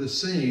part of the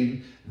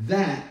same,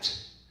 that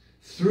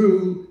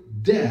through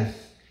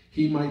death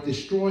he might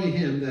destroy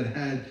him that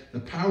had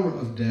the power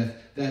of death,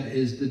 that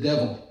is the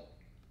devil.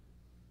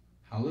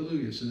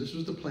 Hallelujah. So this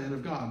was the plan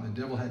of God.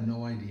 The devil had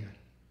no idea.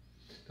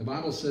 The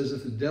Bible says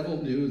if the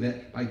devil knew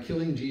that by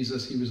killing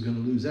Jesus he was going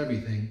to lose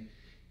everything,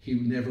 he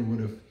never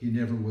would have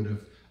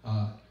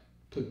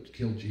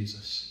killed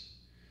Jesus.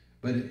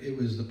 But it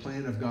was the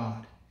plan of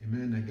God,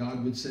 amen, that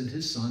God would send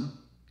his son,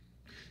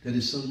 that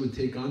his son would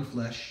take on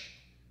flesh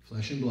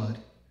and blood,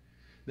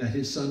 that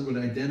his son would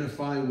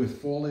identify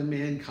with fallen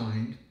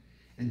mankind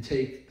and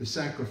take the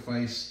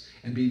sacrifice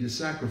and be the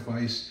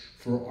sacrifice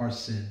for our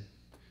sin.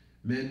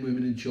 Men,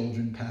 women, and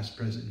children, past,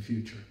 present, and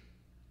future.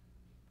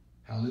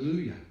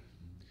 Hallelujah.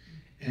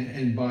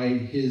 And by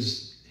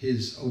his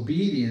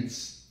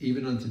obedience,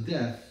 even unto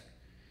death,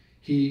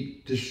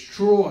 he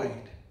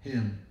destroyed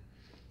him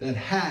that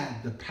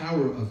had the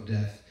power of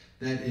death,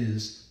 that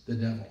is the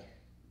devil.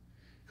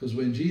 Because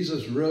when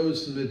Jesus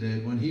rose from the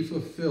dead, when he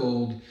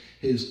fulfilled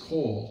his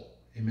call,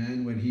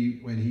 amen, when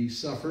he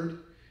suffered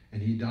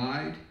and he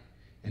died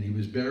and he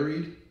was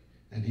buried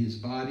and his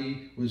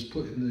body was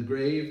put in the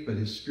grave, but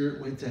his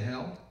spirit went to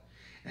hell,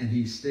 and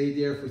he stayed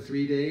there for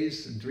 3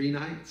 days and 3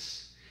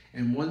 nights.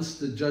 And once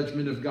the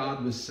judgment of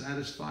God was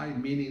satisfied,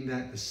 meaning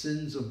that the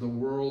sins of the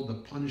world, the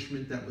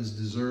punishment that was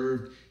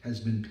deserved, has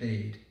been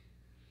paid,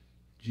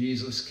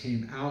 Jesus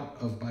came out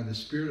of, by the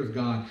Spirit of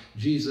God,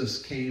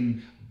 Jesus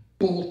came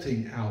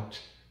bolting out,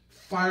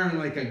 firing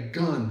like a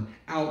gun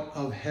out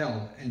of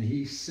hell. And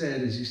he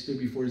said, as he stood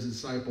before his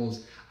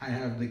disciples, I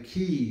have the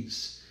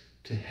keys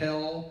to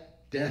hell,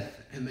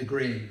 death, and the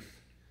grave.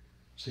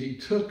 So he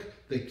took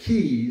the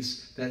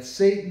keys that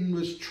Satan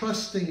was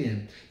trusting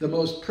in. The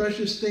most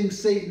precious thing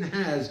Satan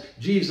has,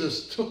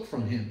 Jesus took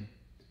from him.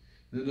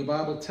 Then the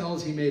Bible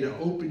tells he made an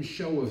open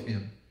show of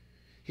him.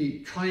 He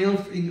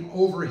triumphing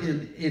over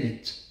him in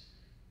it.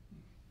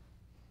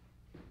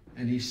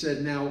 And he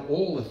said, now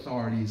all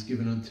authority is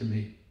given unto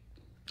me,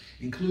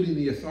 including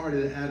the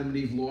authority that Adam and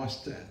Eve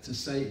lost to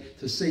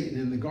Satan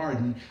in the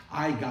garden.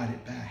 I got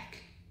it back.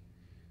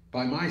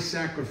 By my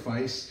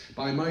sacrifice,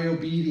 by my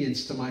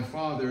obedience to my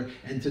Father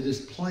and to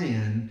this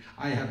plan,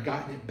 I have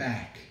gotten it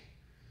back.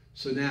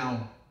 So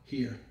now,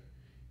 here,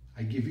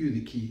 I give you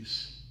the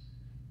keys.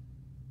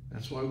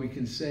 That's why we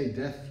can say,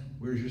 death,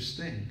 where's your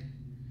sting?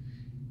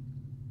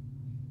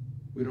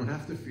 We don't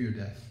have to fear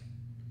death.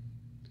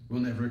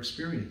 We'll never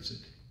experience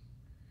it.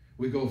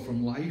 We go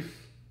from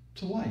life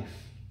to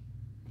life.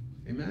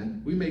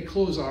 Amen? We may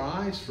close our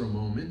eyes for a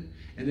moment.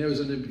 And there was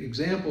an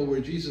example where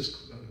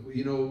Jesus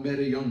met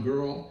a young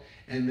girl,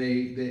 and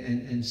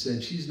they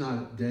said, she's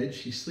not dead,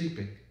 she's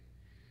sleeping.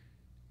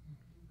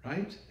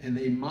 Right? And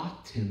they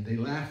mocked him. They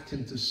laughed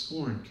him to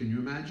scorn. Can you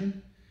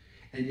imagine?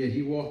 And yet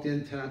he walked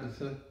in,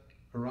 Tabitha,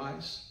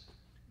 arise.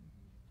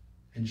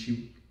 And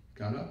she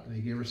got up, and they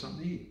gave her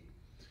something to eat.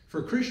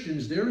 For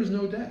Christians, there is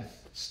no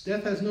death.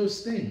 Death has no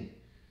sting.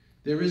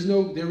 There is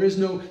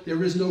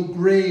no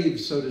grave,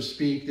 so to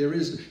speak.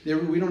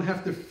 We don't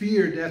have to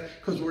fear death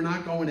because we're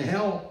not going to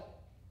hell.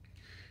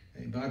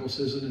 The Bible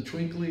says in the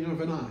twinkling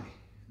of an eye,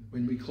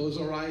 when we close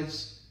our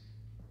eyes,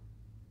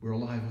 we're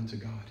alive unto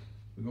God.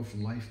 We go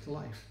from life to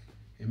life.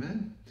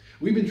 Amen?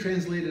 We've been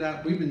translated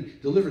out, we've been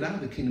delivered out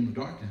of the kingdom of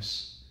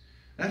darkness.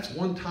 That's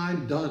one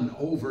time done,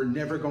 over,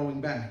 never going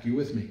back. You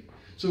with me?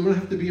 So we don't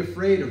have to be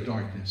afraid of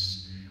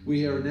darkness.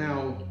 We've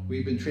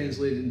been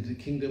translated into the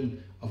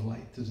kingdom of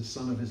light, to the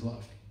Son of his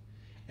love.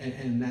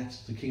 And that's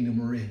the kingdom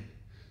we're in.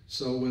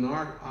 So when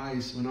our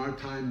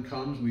time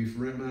comes, we've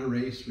run our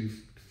race,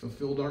 we've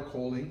fulfilled our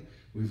calling,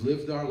 we've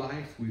lived our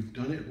life, we've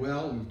done it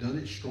well, we've done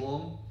it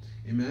strong.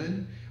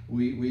 Amen?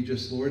 We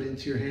just, Lord,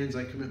 into your hands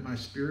I commit my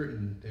spirit,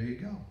 and there you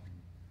go.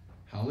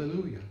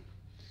 Hallelujah.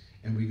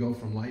 And we go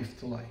from life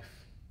to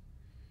life.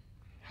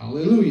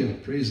 Hallelujah.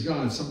 Praise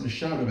God. Something to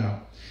shout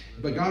about.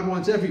 But God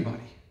wants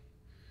everybody.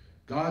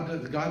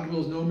 God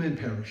wills no man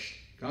perish.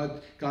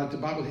 God, the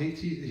Bible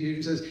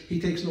he says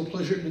he takes no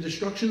pleasure in the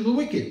destruction of the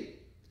wicked.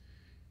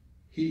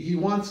 He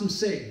wants them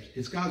saved.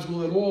 It's God's will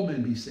that all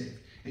men be saved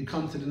and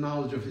come to the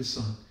knowledge of his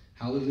Son.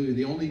 Hallelujah.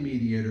 The only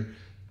mediator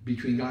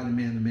between God and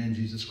man, the man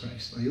Jesus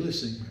Christ. Are you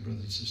listening, my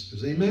brothers and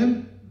sisters?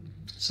 Amen?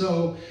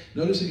 So,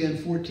 notice again,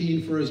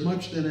 14, for as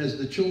much then as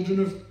the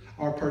children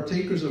are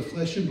partakers of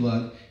flesh and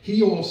blood,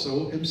 he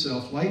also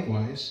himself,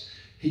 likewise,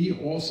 he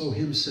also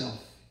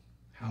himself.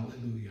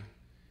 Hallelujah.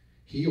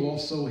 He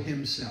also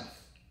himself.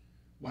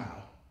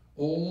 Wow.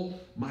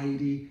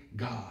 Almighty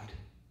God.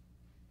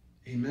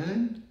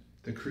 Amen?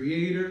 The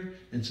creator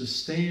and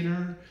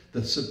sustainer,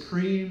 the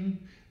supreme,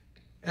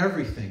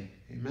 everything.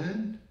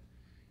 Amen?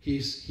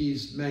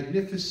 He's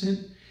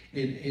magnificent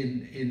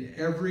in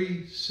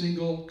every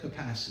single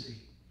capacity.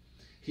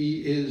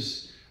 He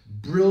is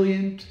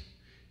brilliant.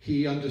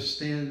 He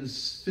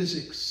understands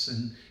physics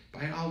and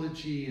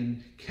biology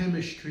and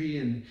chemistry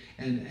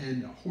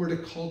and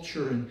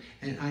horticulture,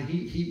 and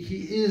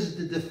he is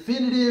the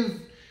definitive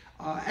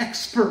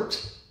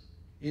expert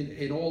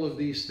in all of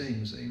these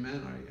things.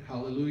 Amen.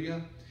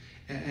 Hallelujah.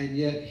 And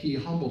yet he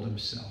humbled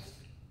himself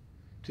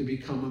to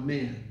become a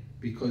man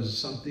because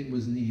something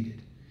was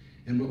needed.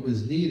 And what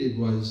was needed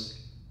was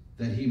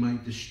that he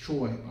might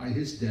destroy, by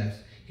his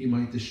death, he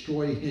might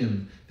destroy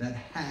him that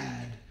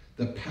had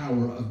the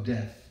power of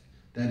death,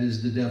 that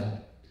is the devil,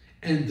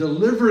 and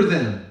deliver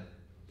them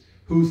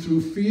who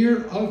through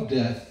fear of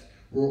death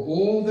were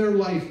all their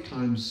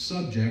lifetimes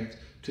subject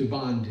to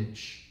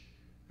bondage.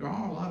 There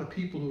are a lot of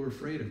people who are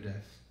afraid of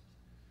death.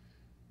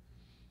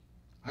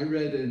 I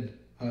read an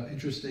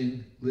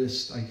interesting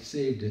list, I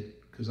saved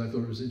it because I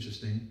thought it was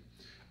interesting,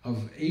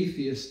 of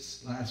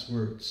atheists' last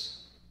words.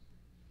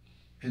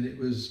 And it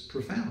was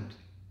profound,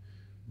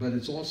 but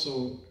it's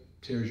also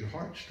tears your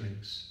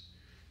heartstrings,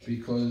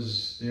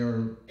 because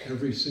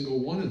every single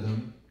one of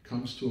them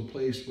comes to a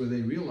place where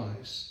they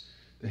realize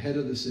the head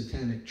of the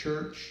satanic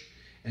church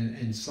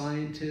and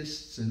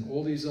scientists and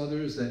all these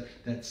others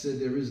that said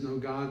there is no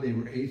God, they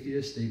were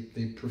atheists,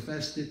 they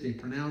professed it, they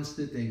pronounced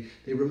it,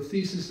 they wrote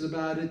theses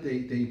about it,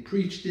 they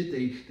preached it,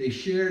 they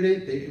shared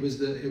it, it was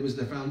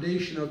the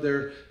foundation of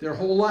their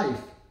whole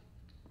life.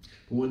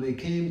 But when they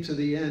came to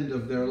the end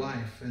of their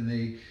life and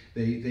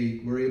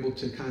they were able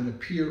to kind of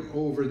peer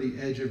over the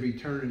edge of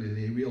eternity,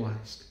 they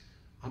realized,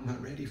 I'm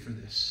not ready for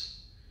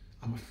this.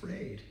 I'm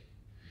afraid.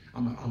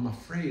 I'm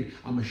afraid.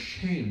 I'm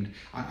ashamed.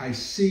 I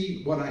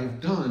see what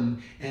I've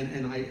done,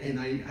 and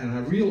I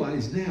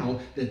realize now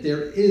that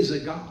there is a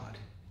God,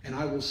 and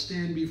I will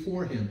stand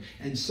before him.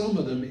 And some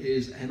of them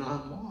is, and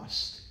I'm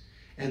lost.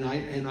 And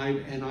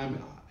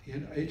I'm.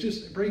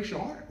 It breaks your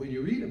heart when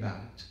you read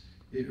about it.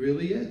 It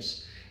really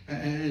is.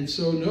 And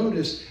so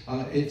notice,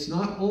 it's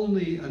not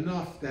only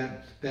enough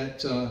that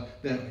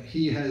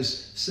he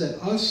has set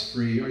us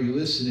free, are you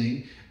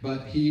listening,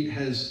 but he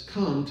has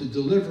come to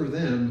deliver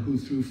them who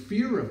through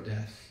fear of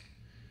death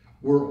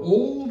were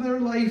all their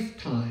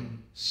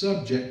lifetime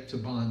subject to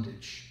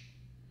bondage.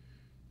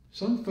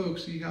 Some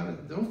folks,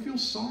 don't feel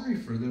sorry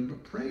for them,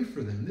 but pray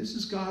for them. This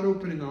is God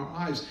opening our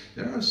eyes.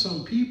 There are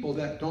some people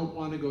that don't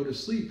want to go to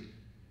sleep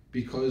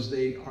because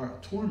they are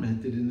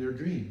tormented in their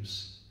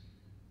dreams.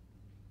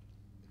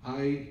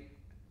 I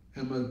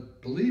am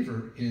a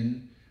believer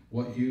in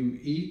what you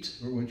eat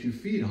or what you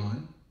feed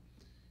on,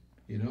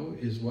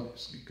 is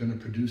what's going to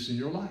produce in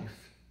your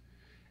life.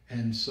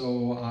 And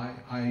so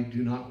I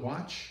do not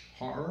watch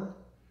horror.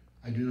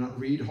 I do not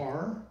read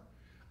horror.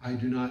 I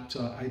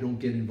don't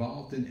get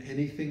involved in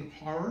anything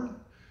horror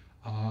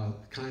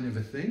kind of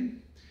a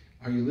thing.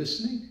 Are you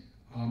listening?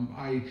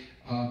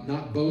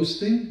 Not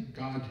boasting.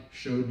 God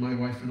showed my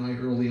wife and I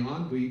early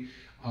on. We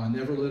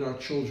never let our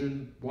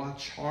children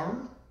watch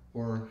horror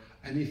or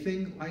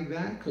anything like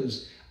that,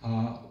 because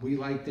we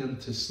like them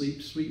to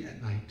sleep sweet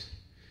at night.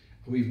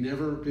 We've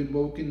never been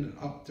woken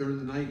up during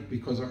the night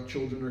because our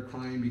children are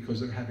crying because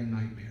they're having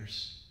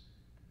nightmares.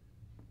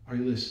 Are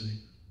you listening?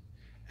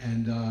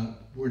 And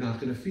we're not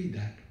going to feed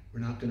that. We're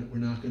not going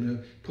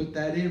to put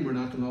that in. We're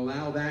not going to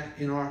allow that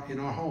in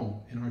our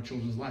home, in our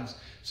children's lives.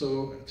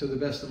 So, to the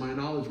best of my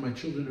knowledge, my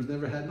children have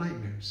never had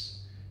nightmares.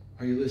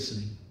 Are you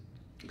listening?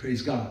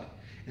 Praise God.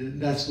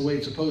 And that's the way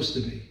it's supposed to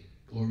be.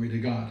 Glory to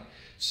God.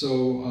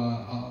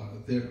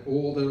 So they're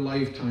all their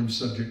lifetime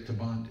subject to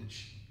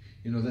bondage.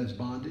 That's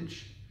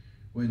bondage.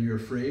 When you're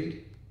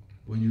afraid,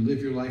 when you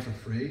live your life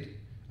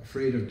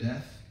afraid of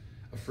death,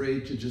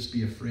 afraid to just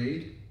be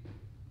afraid,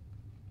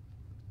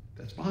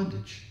 that's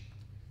bondage.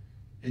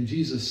 And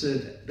Jesus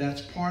said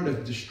that's part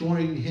of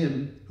destroying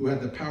him who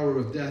had the power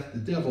of death, the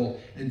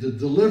devil, and to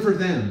deliver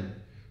them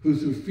who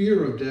through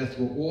fear of death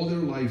were all their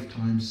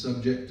lifetime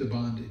subject to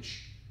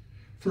bondage.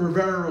 For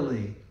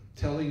verily,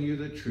 telling you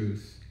the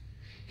truth,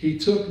 he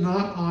took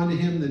not on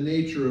him the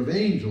nature of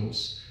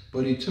angels,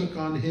 but he took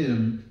on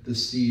him the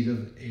seed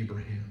of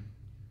Abraham.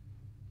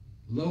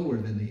 Lower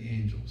than the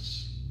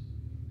angels,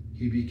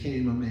 he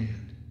became a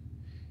man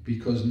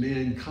because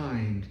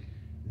mankind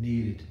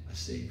needed a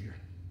Savior.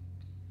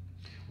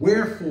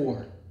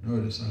 Wherefore,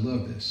 notice, I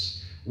love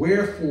this.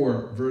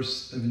 Wherefore,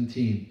 verse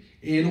 17,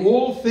 in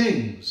all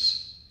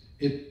things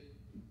it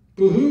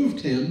behooved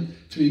him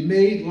to be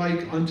made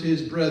like unto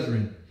his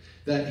brethren,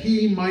 that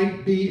he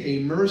might be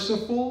a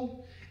merciful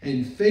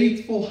and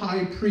faithful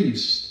high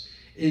priest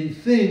in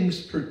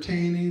things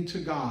pertaining to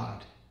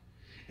God,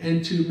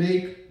 and to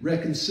make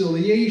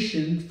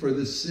reconciliation for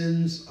the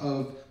sins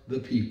of the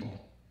people.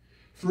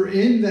 For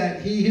in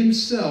that he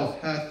himself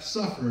hath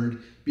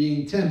suffered,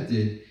 being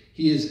tempted,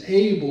 he is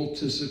able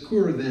to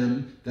succor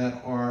them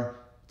that are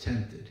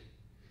tempted.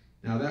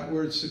 Now that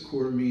word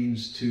succor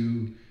means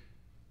to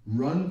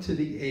run to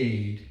the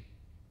aid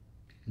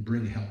and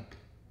bring help.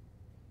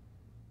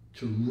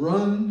 To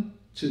run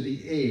to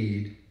the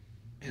aid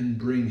and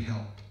bring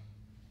help.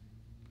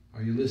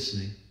 Are you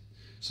listening?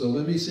 So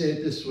let me say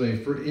it this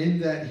way. For in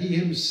that he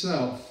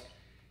himself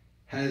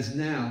has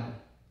now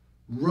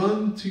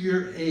run to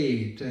your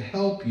aid to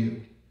help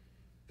you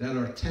that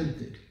are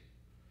tempted.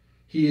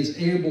 He is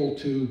able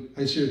to,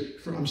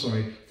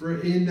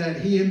 for in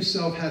that he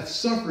himself hath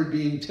suffered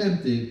being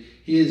tempted,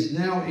 he is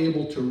now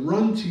able to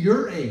run to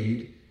your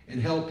aid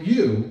and help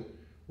you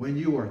when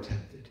you are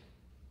tempted.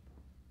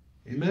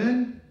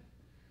 Amen?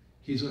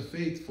 He's a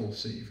faithful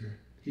Savior.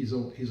 He's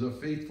a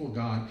faithful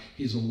God.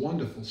 He's a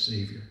wonderful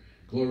Savior.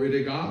 Glory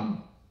to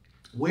God.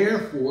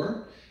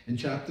 Wherefore, in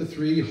chapter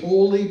 3,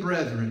 holy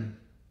brethren,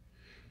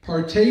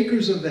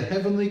 partakers of the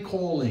heavenly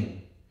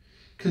calling,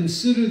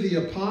 consider the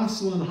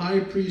apostle and high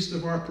priest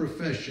of our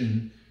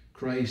profession,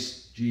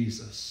 Christ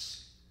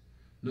Jesus.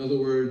 In other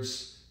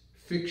words,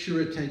 fix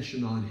your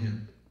attention on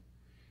him,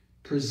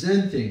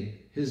 presenting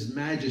his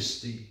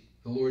majesty,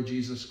 the Lord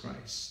Jesus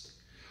Christ.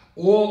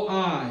 All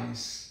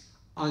eyes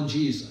on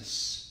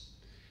Jesus.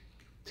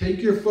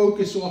 Take your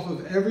focus off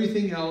of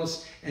everything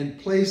else and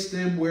place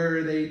them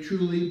where they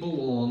truly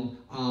belong,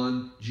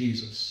 on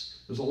Jesus.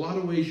 There's a lot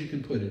of ways you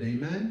can put it.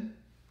 Amen?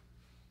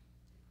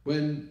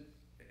 When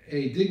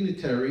a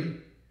dignitary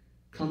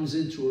comes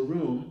into a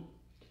room,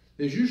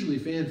 there's usually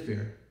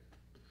fanfare.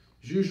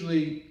 There's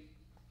usually,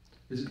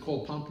 is it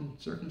called pomp and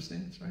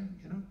circumstance, right?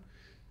 You know,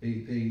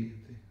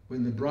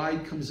 when the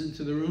bride comes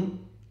into the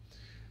room,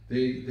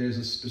 there's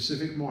a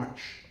specific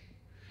march.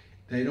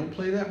 They don't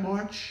play that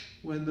march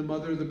when the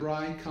mother of the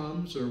bride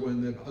comes, or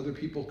when the other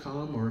people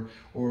come,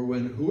 or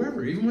when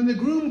whoever, even when the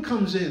groom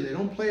comes in, they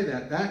don't play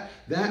that.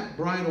 That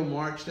bridal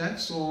march,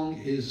 that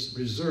song is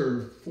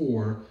reserved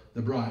for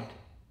the bride.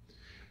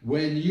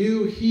 When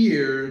you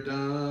hear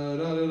da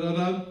da da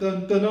da da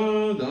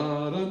da da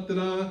da da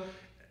da,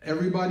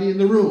 everybody in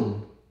the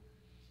room,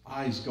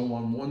 eyes go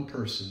on one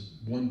person,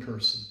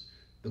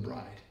 the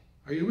bride.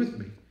 Are you with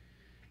me?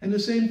 And the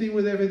same thing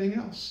with everything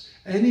else.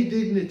 Any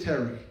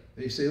dignitary,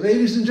 they say,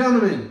 ladies and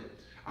gentlemen,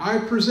 I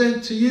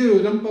present to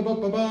you,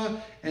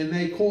 and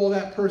they call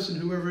that person,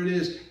 whoever it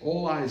is,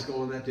 all eyes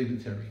go on that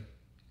dignitary.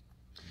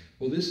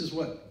 Well, this is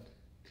what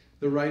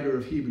the writer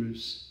of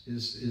Hebrews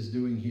is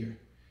doing here.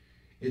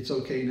 It's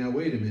okay, now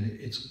wait a minute.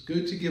 It's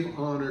good to give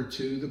honor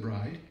to the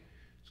bride.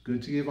 It's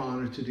good to give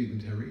honor to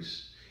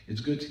dignitaries.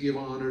 It's good to give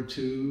honor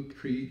to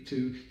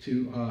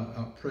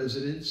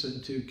presidents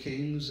and to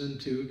kings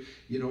and to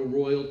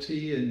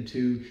royalty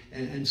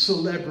and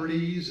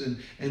celebrities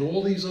and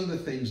all these other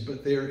things.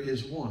 But there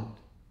is one,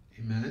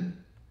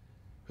 amen,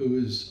 who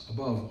is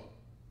above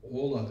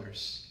all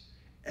others.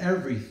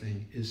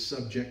 Everything is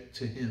subject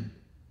to him.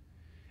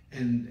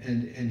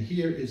 And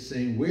here it's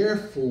saying,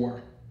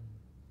 wherefore,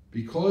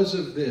 because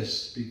of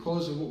this,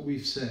 because of what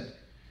we've said,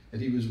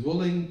 that he was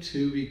willing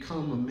to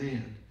become a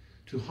man,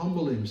 to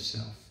humble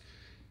himself,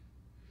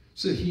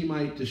 so that he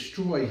might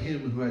destroy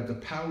him who had the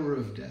power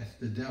of death,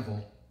 the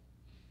devil,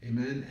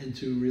 amen, and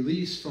to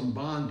release from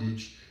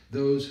bondage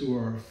those who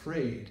are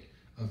afraid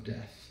of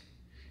death.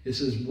 It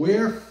says,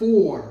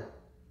 wherefore,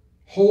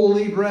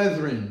 holy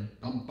brethren,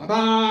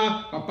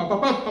 right?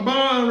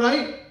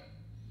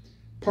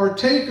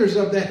 Partakers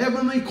of the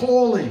heavenly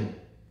calling.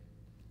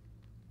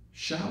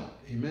 Shout,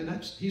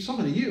 amen. He's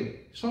talking to you.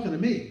 He's talking to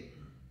me.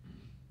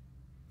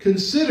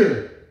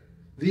 Consider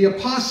the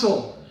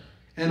apostle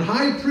and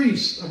high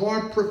priest of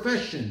our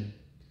profession,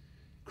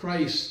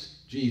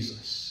 Christ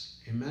Jesus.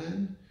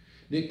 Amen.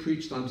 Nick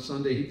preached on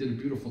Sunday. He did a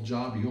beautiful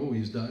job. He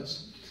always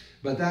does.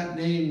 But that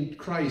name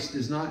Christ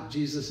is not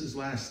Jesus'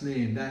 last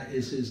name. That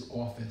is his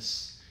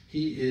office.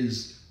 He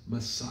is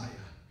Messiah.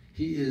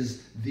 He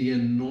is the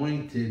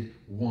anointed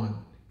one.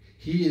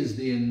 He is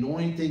the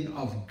anointing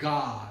of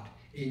God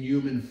in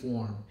human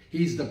form.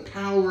 He's the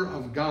power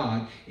of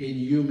God in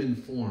human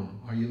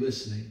form. Are you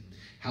listening?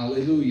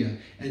 Hallelujah.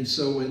 And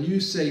so when you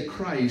say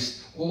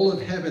Christ, all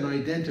of heaven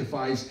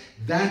identifies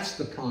that's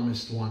the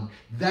promised one.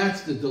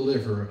 That's the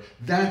deliverer.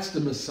 That's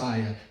the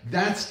Messiah.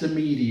 That's the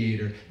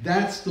mediator.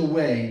 That's the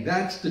way.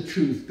 That's the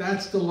truth.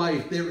 That's the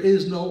life. There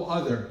is no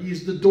other.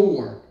 He's the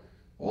door.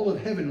 All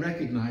of heaven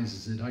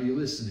recognizes it. Are you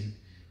listening?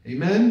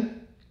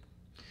 Amen?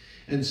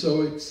 And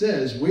so it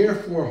says,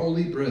 wherefore,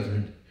 holy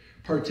brethren,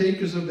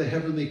 partakers of the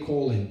heavenly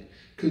calling,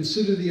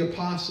 consider the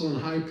apostle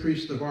and high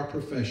priest of our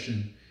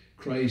profession,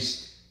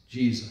 Christ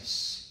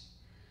Jesus.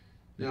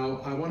 Now,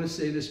 I want to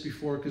say this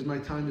before because my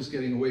time is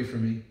getting away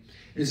from me.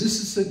 Is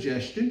this a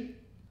suggestion?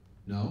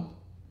 No.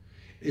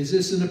 Is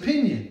this an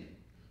opinion?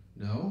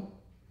 No.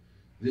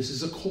 This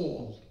is a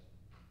call.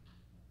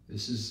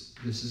 This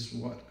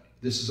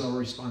is our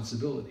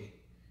responsibility.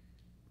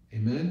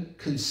 Amen?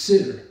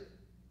 Consider.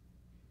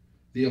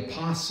 the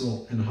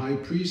apostle and high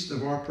priest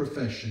of our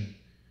profession,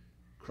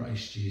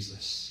 Christ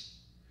Jesus,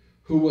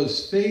 who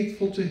was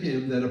faithful to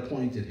him that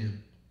appointed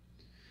him,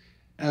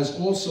 as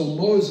also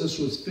Moses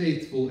was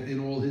faithful in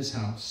all his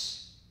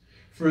house.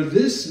 For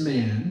this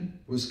man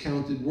was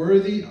counted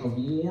worthy of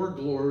more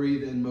glory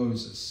than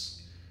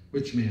Moses.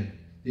 Which man?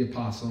 The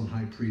apostle and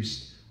high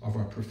priest of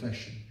our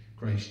profession,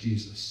 Christ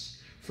Jesus.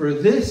 For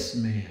this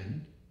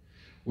man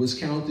was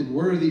counted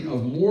worthy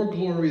of more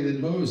glory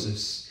than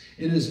Moses,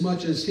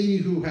 inasmuch as he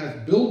who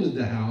hath builded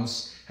the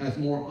house hath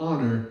more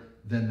honor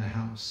than the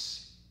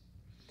house.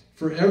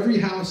 For every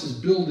house is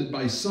builded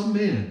by some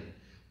man,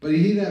 but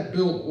he that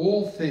built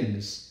all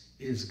things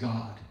is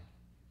God.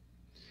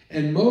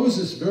 And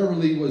Moses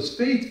verily was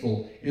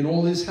faithful in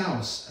all his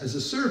house as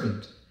a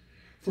servant,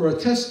 for a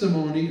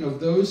testimony of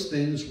those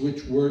things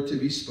which were to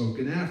be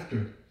spoken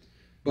after.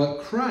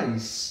 But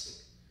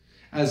Christ,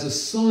 as a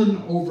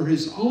son over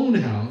his own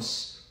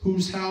house,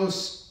 whose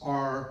house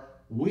are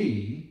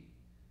we,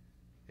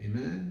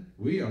 amen?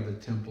 We are the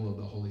temple of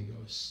the Holy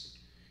Ghost.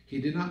 He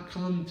did not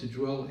come to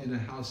dwell in a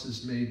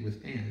houses made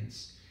with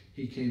hands.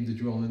 He came to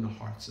dwell in the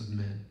hearts of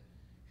men,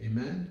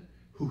 amen?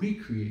 Who he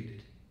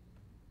created.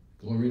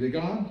 Glory to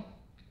God.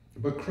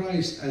 But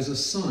Christ as a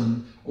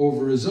son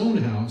over his own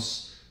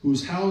house,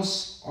 whose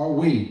house are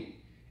we,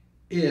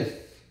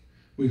 if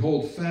we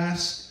hold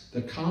fast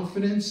the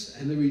confidence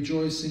and the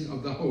rejoicing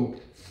of the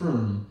hope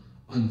firm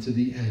unto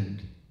the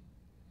end.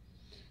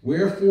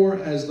 Wherefore,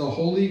 as the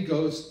Holy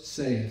Ghost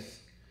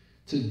saith,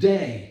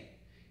 today,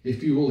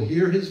 if you will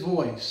hear his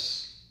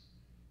voice,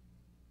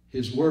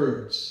 his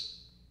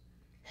words,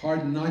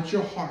 harden not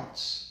your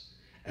hearts,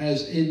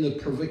 as in the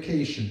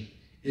provocation,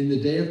 in the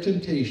day of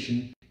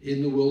temptation,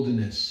 in the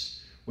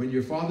wilderness, when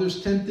your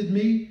fathers tempted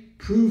me,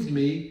 proved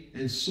me,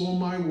 and saw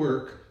my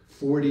work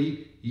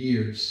 40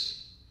 years.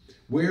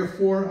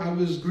 Wherefore I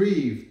was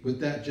grieved with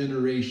that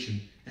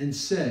generation, and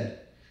said,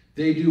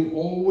 they do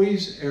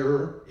always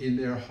err in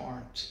their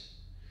heart,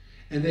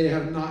 and they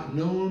have not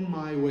known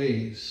my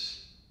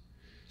ways.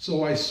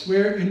 So I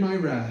swear in my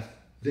wrath,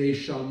 they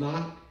shall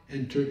not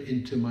enter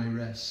into my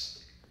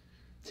rest.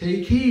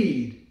 Take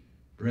heed,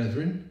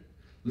 brethren,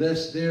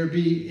 lest there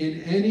be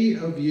in any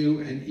of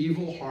you an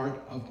evil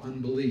heart of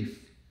unbelief,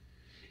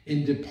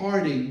 in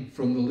departing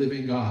from the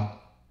living God.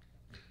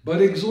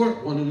 But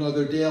exhort one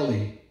another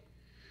daily,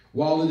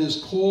 while it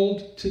is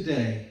called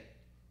today.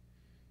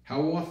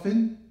 How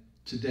often?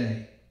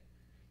 Today.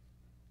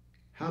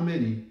 How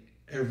many?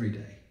 Every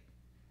day.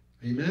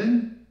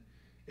 Amen?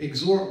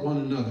 Exhort one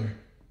another,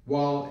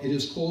 while it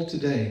is called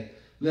today,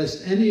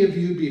 lest any of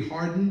you be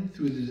hardened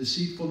through the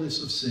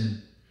deceitfulness of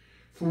sin.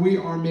 For we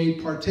are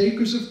made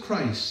partakers of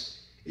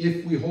Christ,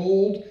 if we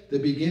hold the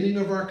beginning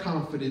of our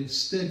confidence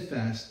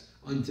steadfast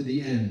unto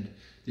the end.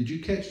 Did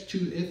you catch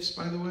two ifs,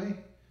 by the way?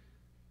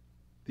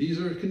 These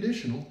are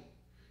conditional,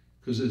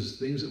 because there's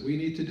things that we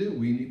need to do.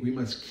 We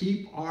must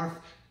keep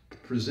our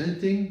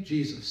presenting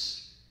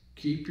Jesus.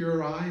 Keep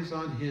your eyes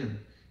on him.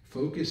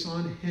 Focus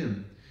on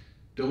him.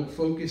 Don't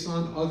focus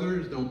on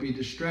others. Don't be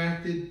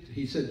distracted.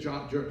 He said,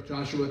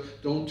 Joshua,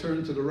 don't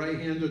turn to the right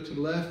hand or to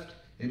the left.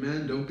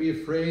 Amen. Don't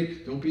be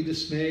afraid. Don't be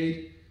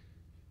dismayed.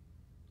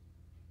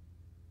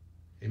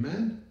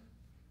 Amen.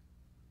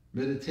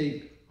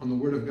 Meditate on the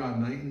word of God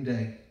night and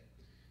day.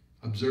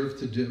 Observe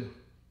to do.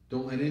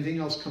 Don't let anything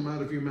else come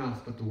out of your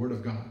mouth but the word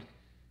of God.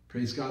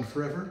 Praise God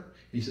forever.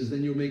 He says,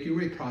 then you'll make your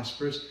way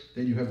prosperous.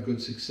 Then you have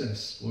good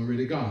success. Glory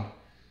to God.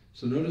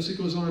 So notice it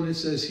goes on. It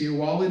says here,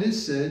 while it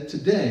is said,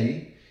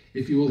 today,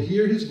 if you will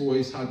hear his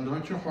voice, harden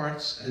not your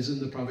hearts as in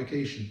the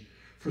provocation.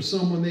 For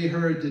some, when they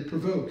heard, did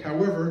provoke.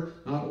 However,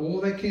 not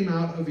all that came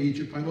out of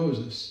Egypt by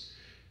Moses,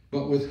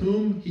 but with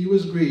whom he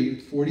was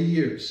grieved 40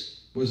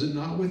 years. Was it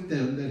not with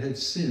them that had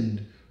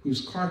sinned,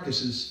 whose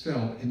carcasses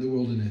fell in the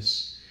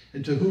wilderness?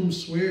 And to whom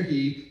sware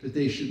he that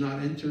they should not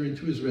enter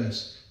into his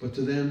rest, but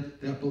to them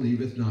that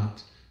believeth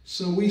not?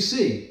 So we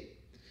see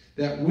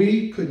that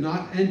we could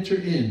not enter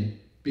in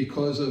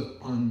because of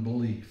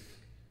unbelief.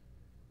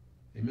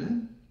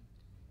 Amen?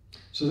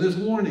 So there's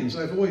warnings.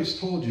 I've always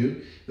told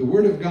you, the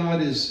word of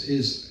God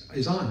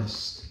is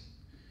honest.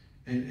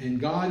 And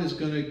God is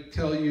going to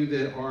tell you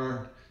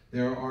that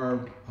there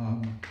are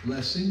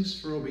blessings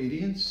for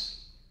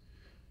obedience,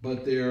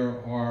 but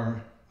there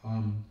are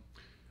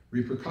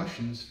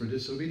repercussions for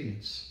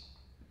disobedience.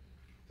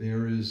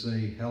 There is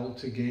a hell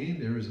to gain.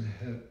 There is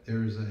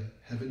a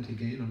heaven to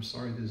gain.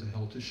 There's a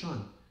hell to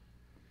shun.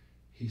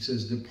 He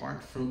says,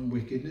 depart from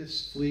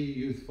wickedness, flee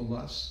youthful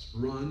lust,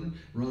 run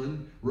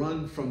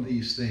from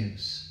these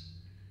things,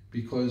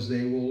 because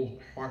they will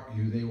hurt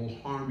you, they will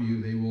harm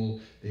you,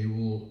 they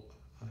will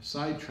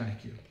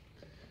sidetrack you.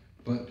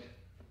 But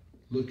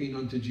looking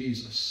unto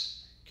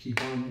Jesus, keep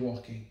on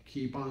walking,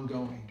 keep on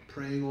going,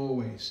 praying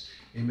always.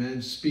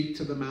 Amen. Speak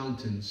to the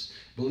mountains.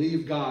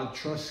 Believe God,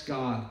 trust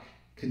God,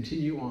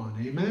 continue on.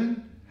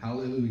 Amen.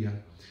 Hallelujah.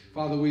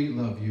 Father, we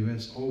love you.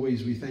 As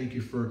always, we thank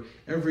you for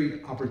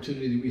every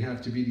opportunity we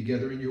have to be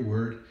together in your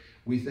word.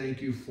 We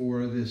thank you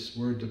for this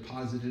word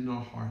deposited in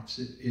our hearts.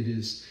 It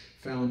is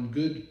found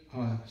good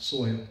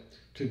soil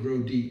to grow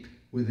deep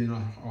within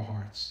our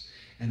hearts.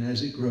 And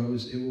as it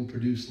grows, it will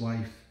produce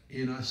life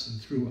in us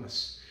and through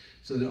us,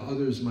 so that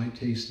others might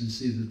taste and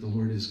see that the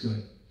Lord is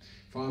good.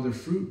 Father,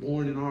 fruit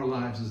born in our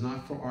lives is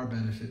not for our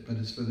benefit, but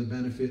it's for the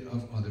benefit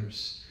of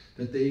others,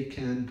 that they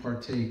can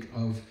partake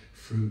of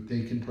fruit.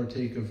 They can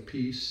partake of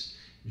peace,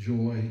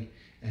 joy,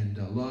 and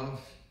love,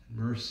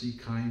 mercy,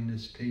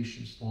 kindness,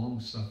 patience,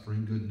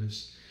 long-suffering,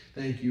 goodness.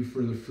 Thank you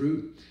for the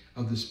fruit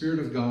of the Spirit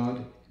of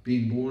God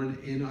being born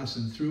in us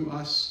and through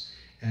us.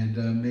 And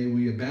may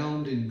we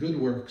abound in good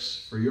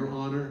works for your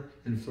honor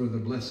and for the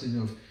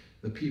blessing of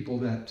the people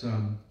that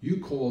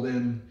you call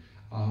them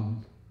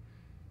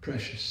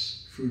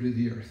precious fruit of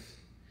the earth.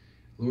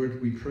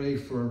 Lord, we pray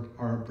for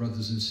our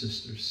brothers and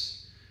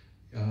sisters,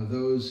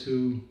 those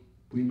who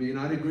we may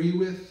not agree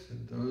with,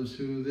 and those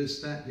who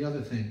this, that, the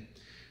other thing.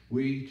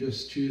 We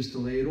just choose to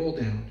lay it all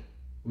down.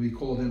 We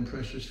call them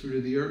precious fruit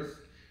of the earth.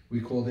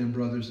 We call them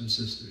brothers and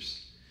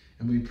sisters.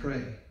 And we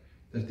pray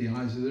that the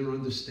eyes of their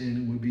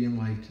understanding would be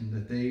enlightened,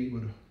 that they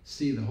would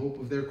see the hope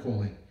of their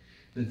calling,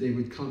 that they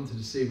would come to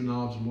the saving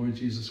knowledge of the Lord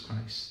Jesus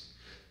Christ,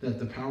 that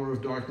the power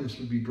of darkness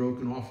would be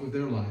broken off of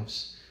their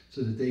lives,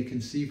 so that they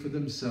can see for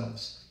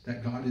themselves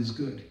that God is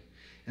good,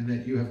 and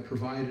that you have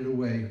provided a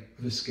way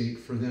of escape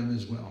for them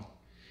as well,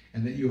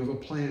 and that you have a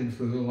plan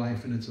for their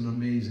life, and it's an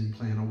amazing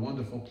plan, a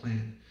wonderful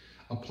plan,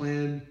 a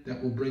plan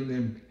that will bring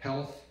them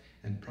health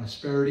and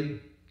prosperity,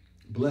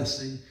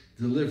 blessing,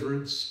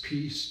 deliverance,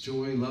 peace,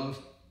 joy, love,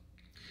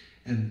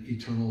 and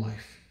eternal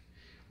life.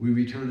 We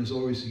return as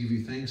always to give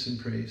you thanks and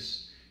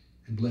praise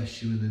and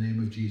bless you in the name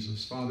of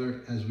Jesus.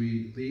 Father, as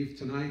we leave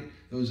tonight,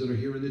 those that are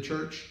here in the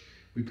church,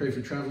 we pray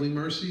for traveling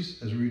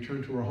mercies as we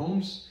return to our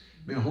homes.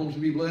 May our homes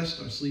be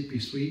blessed, our sleep be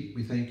sweet.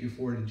 We thank you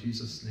for it in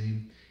Jesus'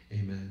 name.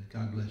 Amen.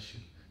 God bless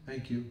you.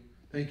 Thank you.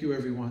 Thank you,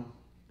 everyone.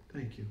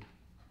 Thank you.